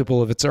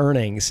multiple of its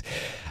earnings.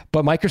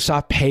 But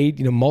Microsoft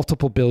paid,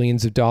 multiple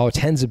billions of dollars,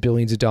 tens of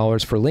billions of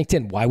dollars for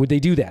LinkedIn. Why would they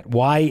do that?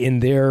 Why in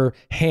their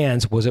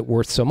hands was it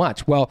worth so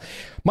much? Well,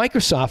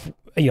 Microsoft,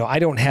 I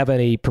don't have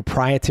any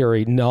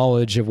proprietary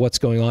knowledge of what's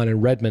going on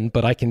in Redmond,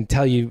 but I can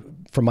tell you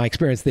from my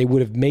experience, they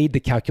would have made the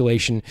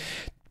calculation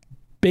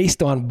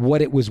based on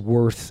what it was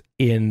worth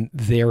in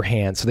their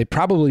hands. So they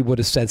probably would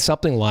have said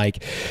something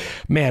like,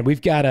 man,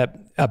 we've got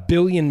a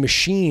billion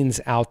machines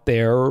out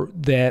there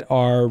that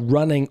are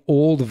running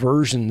old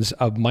versions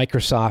of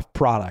Microsoft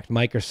product,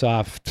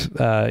 Microsoft,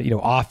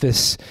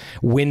 Office,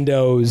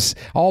 Windows,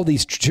 all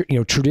these,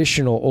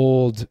 traditional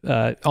old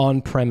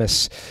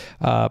on-premise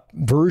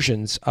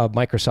versions of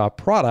Microsoft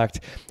product.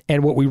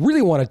 And what we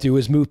really want to do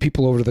is move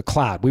people over to the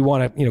cloud. We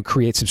want to,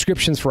 create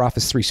subscriptions for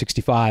Office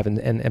 365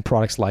 and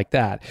products like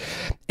that.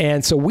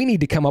 And so we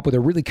need to come up with a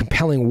really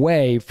compelling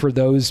way for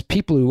those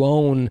people who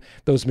own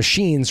those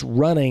machines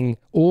running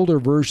older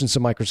versions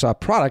of Microsoft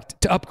product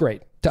to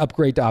upgrade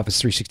to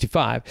Office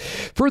 365.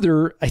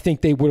 Further, I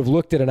think they would have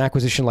looked at an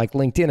acquisition like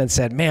LinkedIn and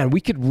said, man, we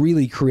could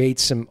really create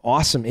some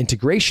awesome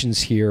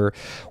integrations here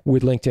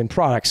with LinkedIn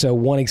products. So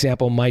one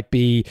example might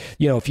be,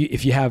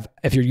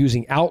 if you're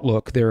using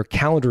Outlook, their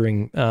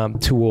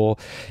calendaring tool,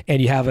 and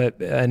you have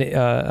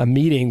a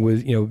meeting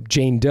with,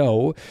 Jane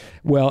Doe.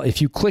 Well,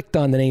 if you clicked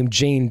on the name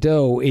Jane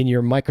Doe in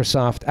your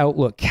Microsoft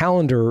Outlook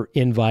calendar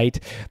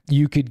invite,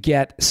 you could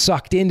get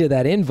sucked into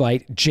that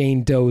invite,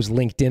 Jane Doe's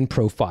LinkedIn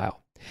profile.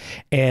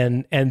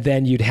 And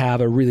then you'd have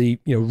a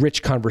really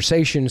rich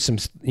conversation, some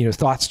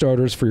thought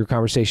starters for your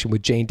conversation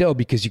with Jane Doe,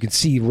 because you can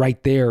see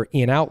right there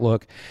in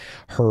Outlook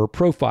her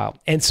profile.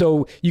 And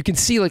so you can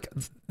see like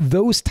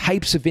those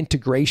types of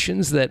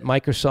integrations that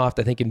Microsoft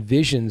I think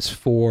envisions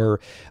for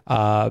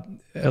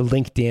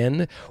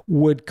LinkedIn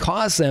would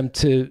cause them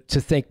to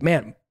think,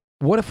 man,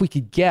 what if we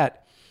could get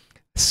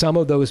some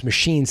of those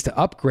machines to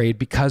upgrade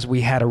because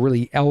we had a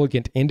really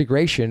elegant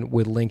integration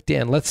with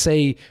LinkedIn. Let's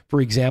say,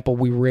 for example,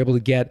 we were able to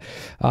get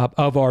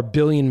of our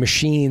billion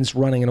machines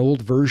running an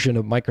old version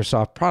of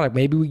Microsoft product,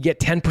 maybe we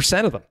get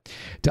 10% of them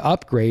to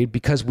upgrade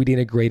because we'd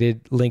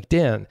integrated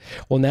LinkedIn.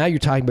 Well, now you're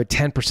talking about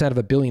 10% of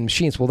a billion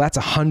machines. Well, that's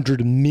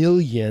 100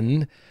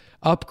 million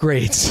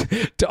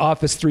upgrades to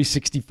Office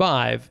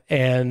 365,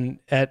 and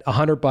at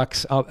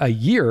 $100 a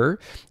year,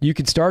 you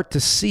can start to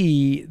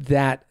see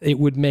that it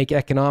would make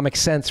economic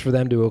sense for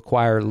them to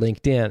acquire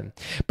LinkedIn.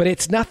 But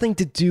it's nothing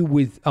to do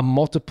with a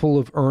multiple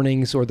of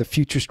earnings or the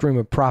future stream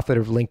of profit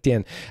of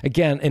LinkedIn.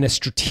 Again, in a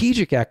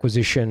strategic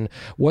acquisition,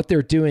 what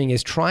they're doing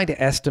is trying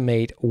to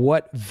estimate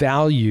what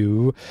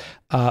value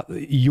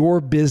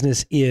your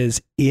business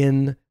is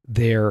in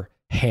their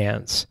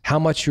hands, how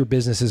much your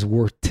business is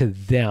worth to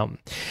them.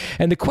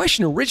 And the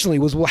question originally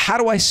was, well, how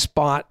do I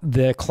spot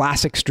the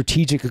classic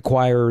strategic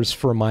acquirers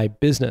for my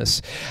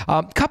business?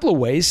 A couple of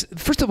ways.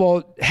 First of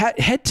all,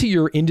 head to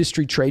your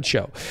industry trade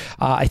show.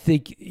 I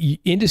think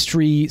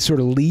industry sort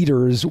of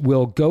leaders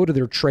will go to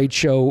their trade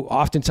show.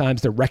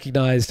 Oftentimes they're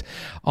recognized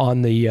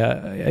on the,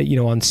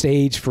 on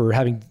stage for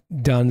having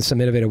done some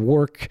innovative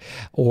work,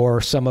 or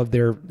some of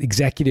their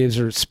executives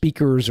or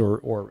speakers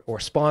or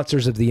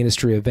sponsors of the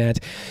industry event.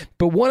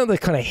 But one of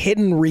the kind of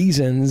hidden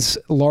reasons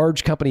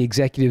large company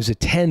executives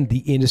attend the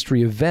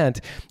industry event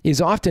is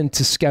often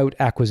to scout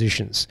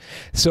acquisitions.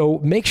 So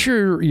make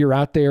sure you're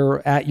out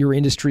there at your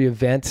industry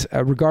event,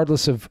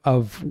 regardless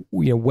of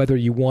whether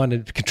you want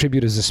to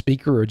contribute as a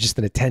speaker or just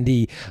an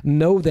attendee.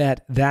 Know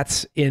that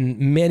that's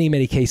in many,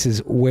 many cases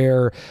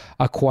where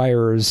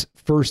acquirers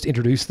first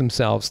introduce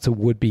themselves to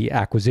would-be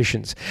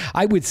acquisitions.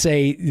 I would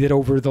say that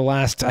over the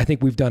last, I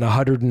think we've done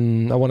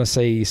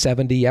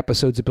 70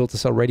 episodes of Built to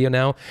Sell Radio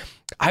now.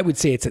 I would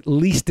say it's at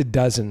least a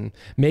dozen,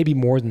 maybe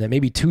more than that,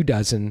 maybe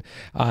 24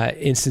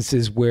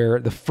 instances where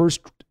the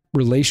first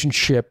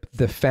relationship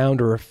the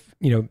founder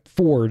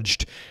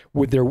forged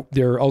with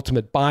their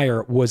ultimate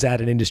buyer was at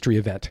an industry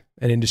event,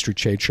 an industry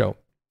trade show.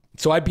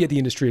 So I'd be at the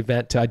industry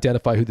event to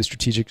identify who the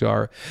strategics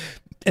are.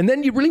 And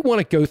then you really want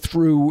to go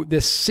through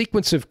this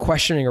sequence of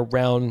questioning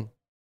around,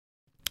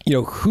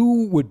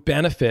 who would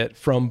benefit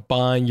from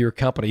buying your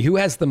company? Who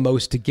has the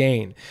most to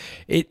gain?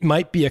 It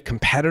might be a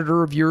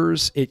competitor of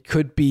yours. It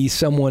could be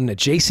someone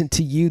adjacent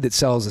to you that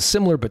sells a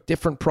similar but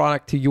different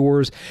product to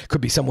yours. It could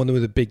be someone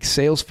with a big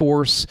sales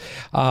force.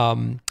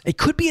 It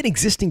could be an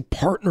existing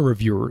partner of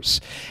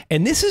yours.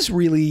 And this is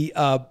really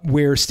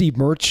where Steve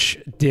Murch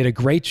did a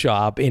great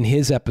job in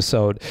his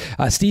episode.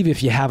 Steve,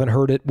 if you haven't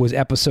heard it, was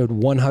episode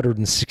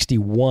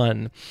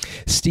 161.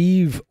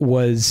 Steve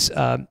was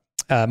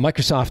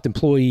Microsoft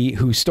employee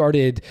who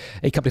started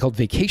a company called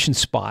Vacation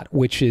Spot,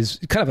 which is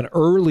kind of an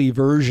early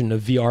version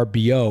of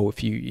VRBO,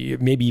 if you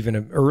maybe even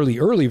an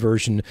early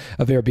version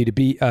of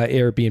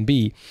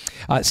Airbnb.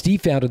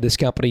 Steve founded this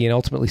company and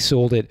ultimately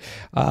sold it.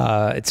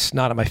 It's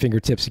not at my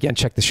fingertips. Again,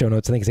 check the show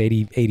notes. I think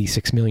it's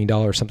 $86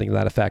 million, something to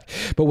that effect.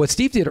 But what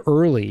Steve did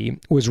early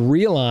was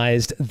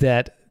realized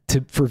that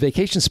for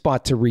Vacation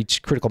Spot to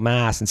reach critical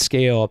mass and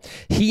scale,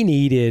 he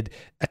needed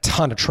a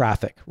ton of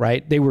traffic,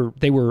 right? They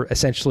were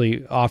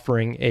essentially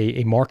offering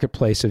a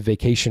marketplace of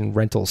vacation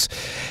rentals,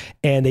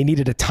 and they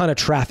needed a ton of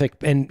traffic,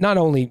 and not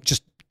only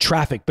just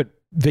traffic, but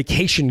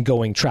vacation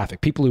going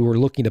traffic, people who were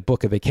looking to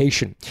book a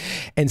vacation.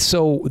 And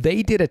so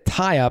they did a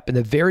tie-up in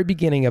the very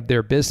beginning of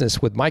their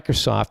business with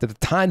Microsoft. At the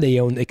time, they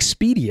owned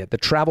Expedia, the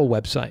travel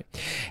website.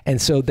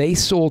 And so they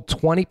sold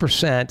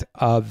 20%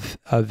 of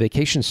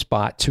Vacation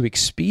Spot to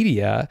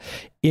Expedia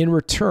in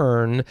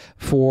return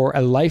for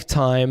a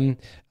lifetime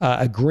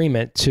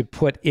agreement to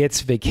put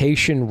its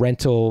vacation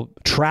rental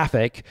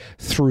traffic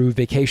through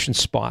Vacation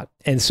Spot.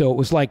 And so it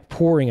was like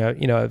pouring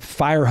a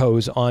fire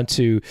hose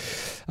onto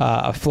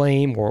a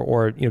flame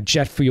or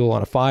jet fuel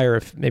on a fire,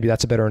 if maybe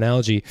that's a better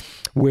analogy,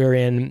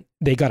 wherein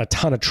they got a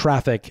ton of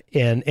traffic,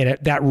 and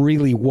that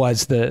really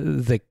was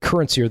the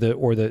currency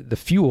or the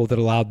fuel that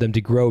allowed them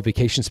to grow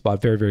Vacation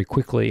Spot very, very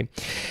quickly.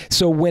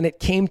 So when it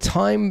came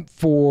time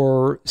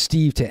for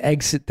Steve to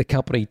exit the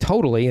company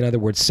totally, in other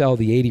words, sell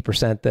the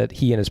 80% that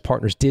he and his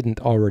partners didn't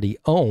already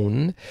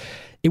own,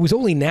 it was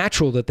only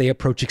natural that they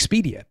approach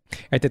Expedia.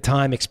 At the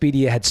time,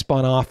 Expedia had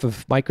spun off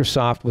of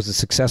Microsoft, was a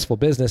successful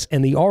business,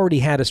 and they already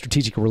had a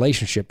strategic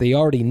relationship. They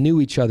already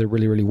knew each other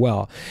really, really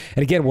well.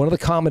 And again, one of the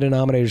common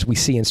denominators we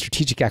see in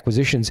strategic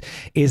acquisitions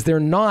is they're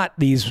not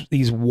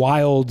these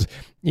wild,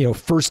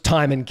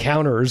 first-time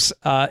encounters.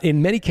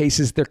 In many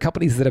cases, they're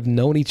companies that have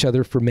known each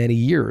other for many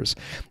years,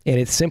 and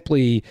it's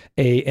simply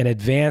an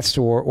advanced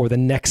or the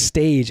next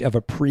stage of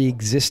a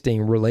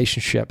pre-existing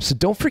relationship. So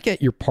don't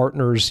forget your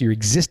partners, your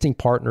existing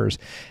partners,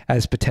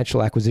 as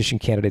potential acquisition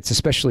candidates,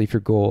 especially if your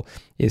goal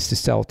is to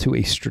sell to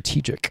a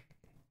strategic.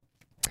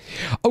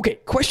 Okay,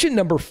 question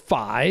number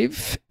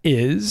 5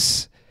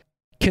 is,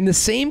 can the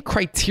same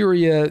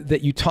criteria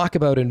that you talk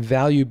about in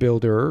Value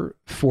Builder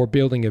for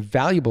building a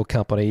valuable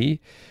company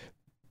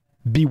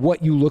be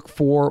what you look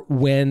for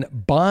when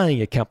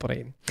buying a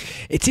company?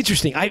 It's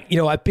interesting.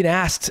 I've been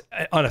asked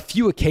on a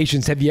few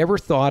occasions, have you ever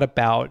thought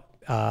about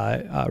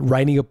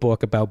writing a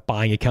book about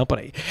buying a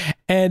company?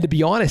 And to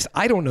be honest,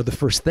 I don't know the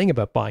first thing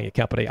about buying a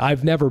company.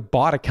 I've never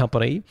bought a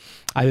company.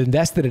 I've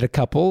invested in a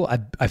couple.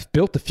 I've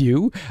built a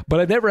few, but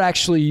I've never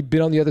actually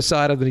been on the other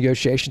side of the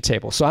negotiation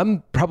table. So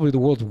I'm probably the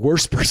world's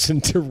worst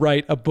person to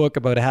write a book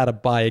about how to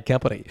buy a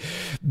company.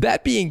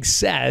 That being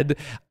said,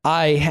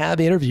 I have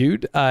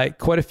interviewed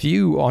quite a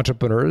few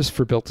entrepreneurs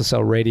for Built to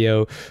Sell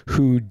Radio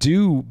who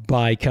do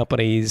buy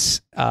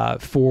companies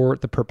for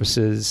the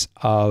purposes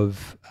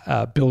of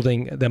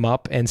building them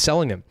up and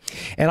selling them.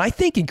 And I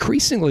think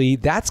increasingly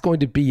that's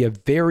going to be a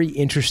very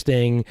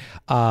interesting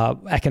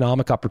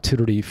economic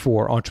opportunity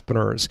for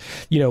entrepreneurs.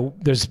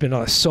 There's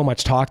been so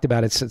much talked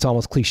about it. It's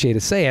almost cliche to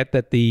say it,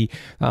 that the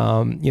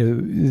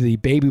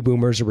baby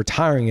boomers are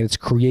retiring, and it's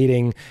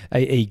creating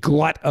a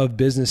glut of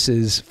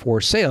businesses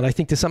for sale. And I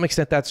think to some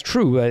extent that's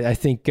true. I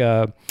think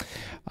there's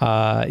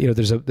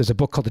a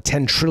book called The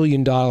 $10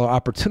 Trillion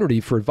Opportunity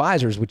for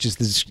Advisors, which is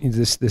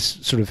this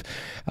sort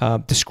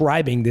of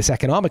describing this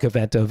economic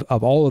event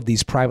of all of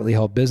these privately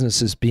held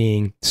businesses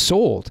being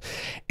sold.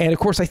 And of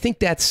course, I think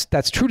that's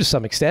true to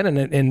some extent,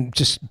 and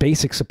just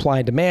basic supply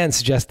and demand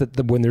suggests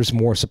that when there's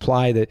more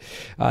supply, that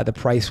the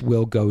price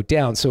will go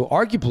down. So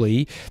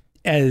arguably,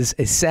 as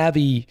a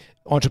savvy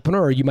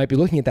entrepreneur, you might be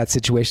looking at that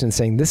situation and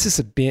saying, this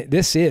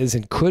is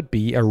and could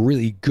be a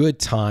really good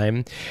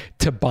time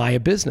to buy a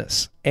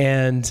business.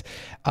 And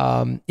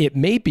it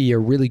may be a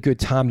really good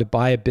time to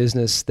buy a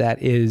business that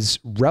is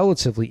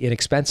relatively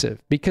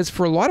inexpensive, because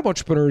for a lot of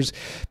entrepreneurs,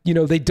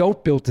 they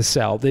don't build to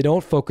sell. They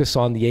don't focus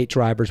on the 8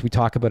 drivers we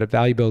talk about at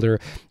Value Builder,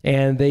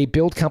 and they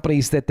build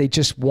companies that they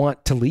just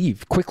want to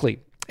leave quickly.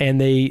 And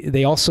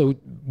they also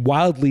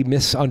wildly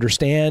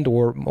misunderstand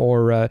or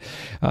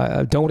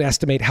don't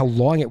estimate how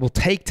long it will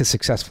take to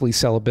successfully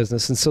sell a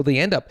business. And so they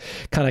end up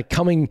kind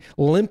of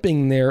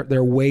limping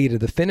their way to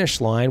the finish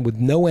line with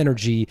no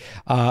energy,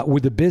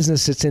 with a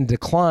business that's in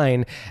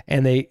decline.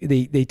 And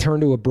they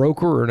turn to a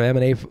broker or an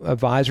M&A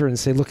advisor and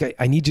say, look,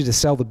 I need you to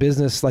sell the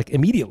business like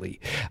immediately.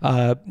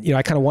 I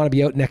kind of want to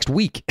be out next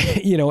week,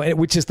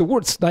 which is the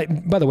worst. By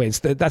the way,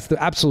 that's the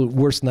absolute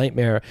worst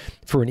nightmare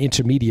for an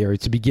intermediary,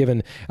 to be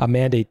given a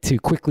mandate to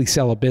quickly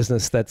sell a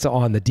business that's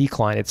on the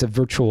decline. It's a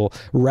virtual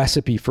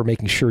recipe for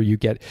making sure you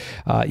get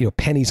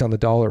pennies on the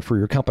dollar for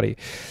your company.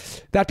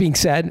 That being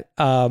said,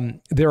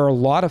 there are a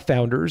lot of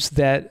founders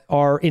that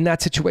are in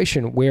that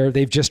situation where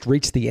they've just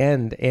reached the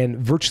end, and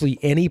virtually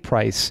any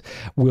price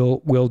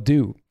will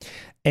do.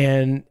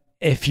 And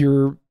if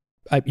you're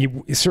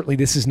certainly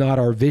this is not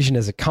our vision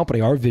as a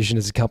company. Our vision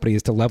as a company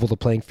is to level the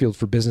playing field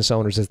for business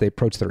owners as they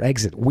approach their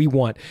exit. We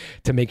want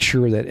to make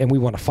sure that, and we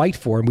want to fight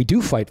for, and we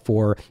do fight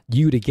for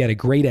you to get a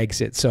great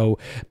exit. So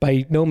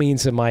by no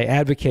means am I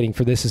advocating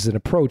for this as an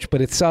approach,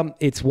 but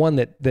it's one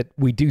that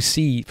we do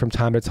see from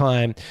time to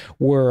time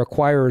where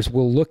acquirers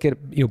will look at,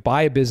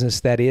 buy a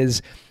business that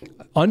is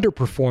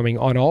underperforming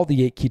on all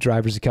the 8 key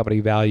drivers of company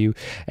value,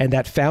 and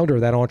that founder,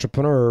 that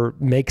entrepreneur,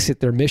 makes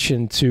it their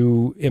mission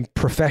to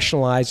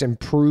professionalize,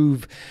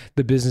 improve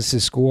the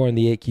business's score on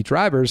the 8 key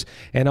drivers,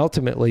 and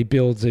ultimately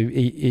builds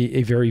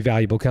a very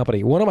valuable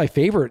company. One of my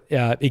favorite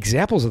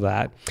examples of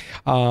that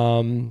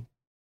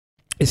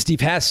is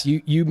Steve Hess.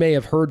 You may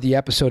have heard the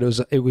episode.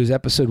 It was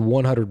episode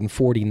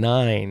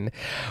 149,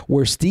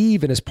 where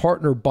Steve and his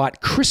partner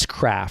bought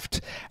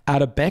Chris-Craft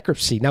out of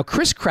bankruptcy. Now,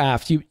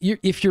 Chris-Craft,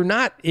 if you're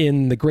not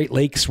in the Great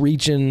Lakes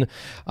region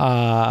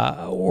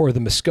or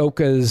the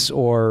Muskokas,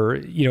 or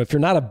if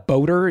you're not a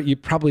boater, you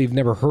probably have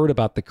never heard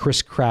about the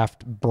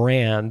Chris-Craft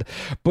brand.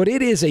 But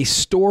it is a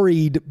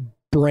storied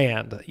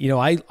brand.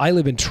 I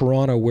live in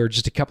Toronto, where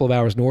just a couple of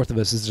hours north of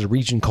us is a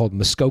region called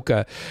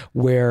Muskoka,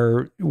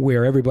 where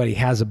everybody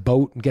has a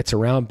boat and gets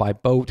around by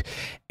boat.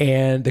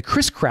 And the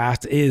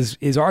Chris-Craft is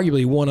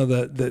arguably one of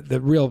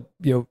the real,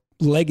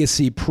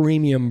 legacy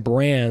premium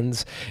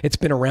brands. It's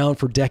been around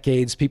for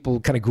decades. People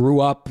kind of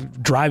grew up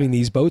driving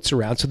these boats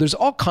around. So there's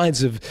all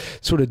kinds of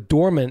sort of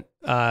dormant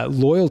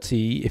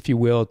loyalty, if you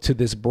will, to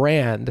this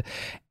brand.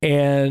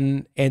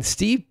 And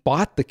Steve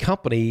bought the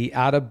company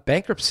out of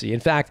bankruptcy. In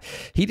fact,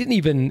 he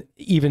didn't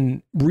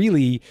even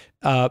really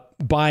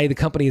buy the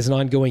company as an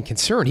ongoing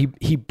concern.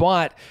 He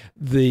bought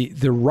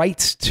the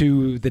rights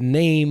to the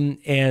name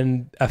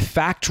and a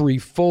factory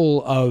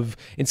full of,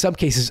 in some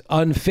cases,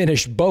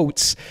 unfinished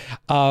boats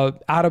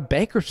out of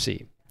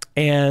bankruptcy.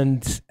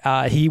 And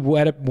he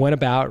went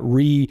about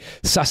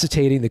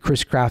resuscitating the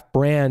Chris-Craft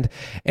brand,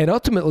 and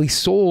ultimately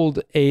sold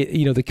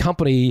the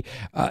company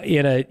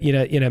in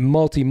a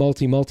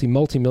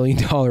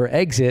multi-million-dollar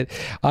exit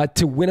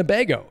to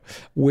Winnebago,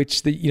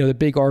 which the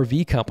big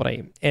RV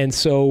company. And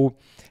so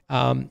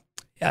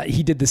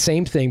he did the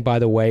same thing, by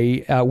the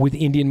way, with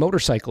Indian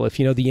Motorcycle. If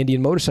you know the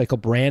Indian Motorcycle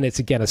brand, it's,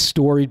 again, a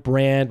storied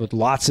brand with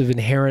lots of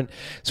inherent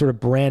sort of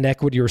brand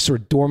equity, or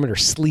sort of dormant or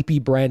sleepy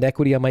brand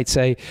equity, I might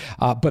say,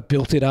 but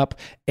built it up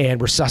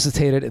and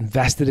resuscitated,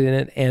 invested in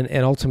it,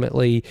 and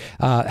ultimately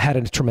had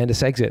a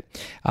tremendous exit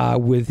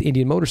with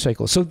Indian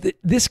Motorcycle. So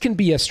this can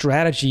be a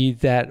strategy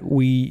that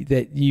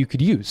you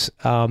could use.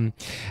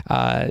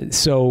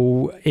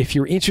 So if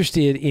you're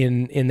interested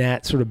in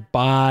that sort of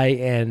buy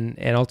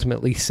and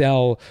ultimately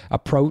sell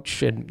approach,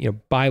 and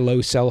buy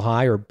low, sell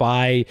high, or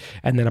buy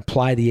and then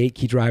apply the 8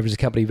 key drivers of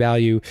company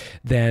value,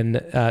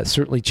 then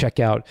certainly check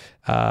out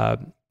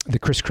the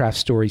Chris-Craft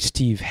story,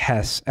 Steve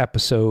Hess,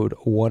 episode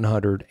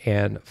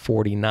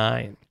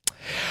 149.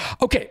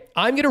 Okay,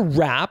 I'm going to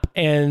wrap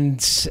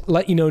and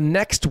let you know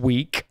next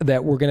week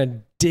that we're going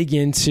to dig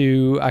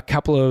into a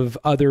couple of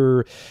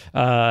other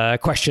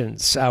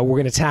questions. We're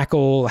going to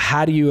tackle,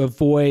 how do you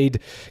avoid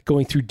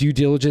going through due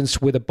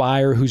diligence with a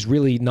buyer who's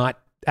really not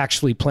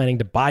actually planning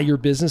to buy your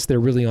business. They're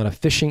really on a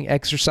fishing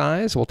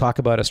exercise. We'll talk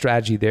about a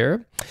strategy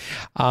there.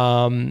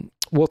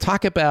 We'll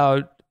talk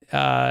about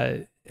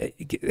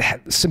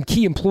some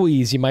key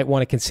employees you might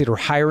want to consider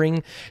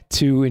hiring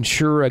to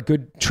ensure a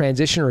good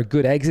transition or a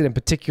good exit, in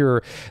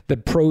particular, the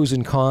pros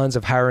and cons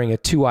of hiring a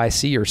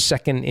 2IC or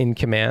second in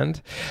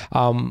command.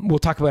 We'll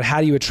talk about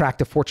how do you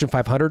attract a Fortune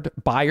 500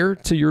 buyer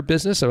to your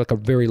business, or like a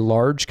very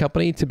large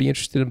company to be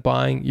interested in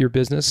buying your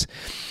business.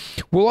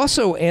 We'll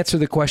also answer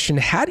the question,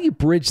 how do you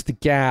bridge the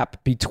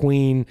gap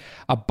between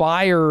a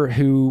buyer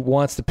who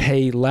wants to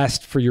pay less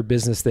for your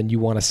business than you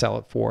want to sell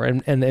it for?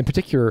 And in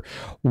particular,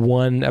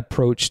 one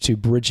approach to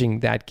bridging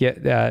that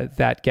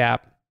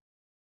gap.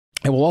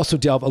 And we'll also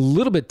delve a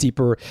little bit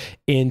deeper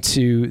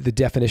into the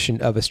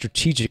definition of a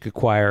strategic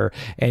acquirer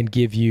and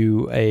give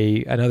you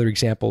another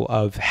example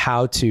of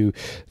how to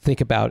think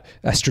about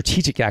a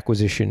strategic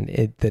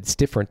acquisition that's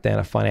different than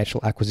a financial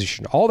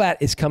acquisition. All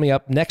that is coming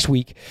up next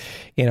week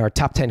in our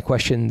top 10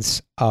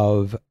 questions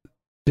of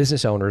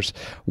business owners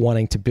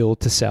wanting to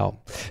build to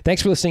sell.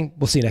 Thanks for listening.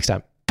 We'll see you next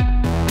time.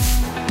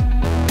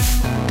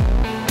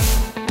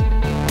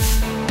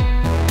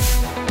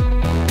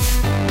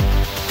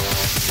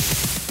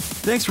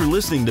 Thanks for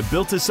listening to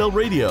Built to Sell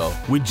Radio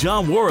with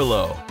John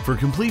Warrillow. For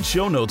complete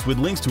show notes with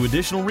links to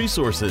additional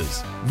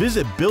resources,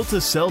 visit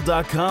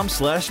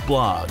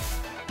builttosell.com/blog.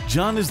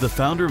 John is the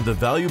founder of the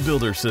Value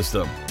Builder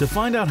System. To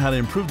find out how to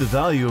improve the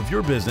value of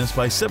your business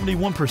by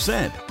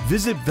 71%,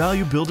 visit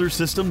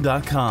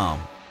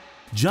valuebuildersystem.com.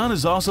 John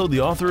is also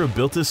the author of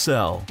Built to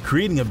Sell,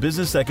 Creating a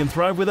Business That Can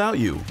Thrive Without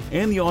You,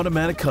 and The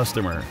Automatic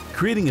Customer,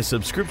 Creating a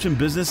Subscription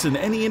Business in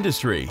Any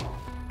Industry.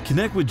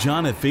 Connect with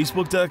John at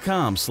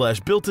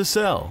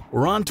facebook.com/builttosell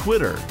or on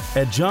Twitter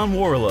at John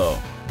Warrillow,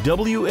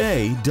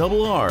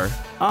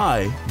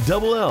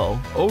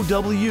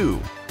 WARRILLOW.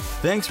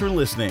 Thanks for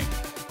listening.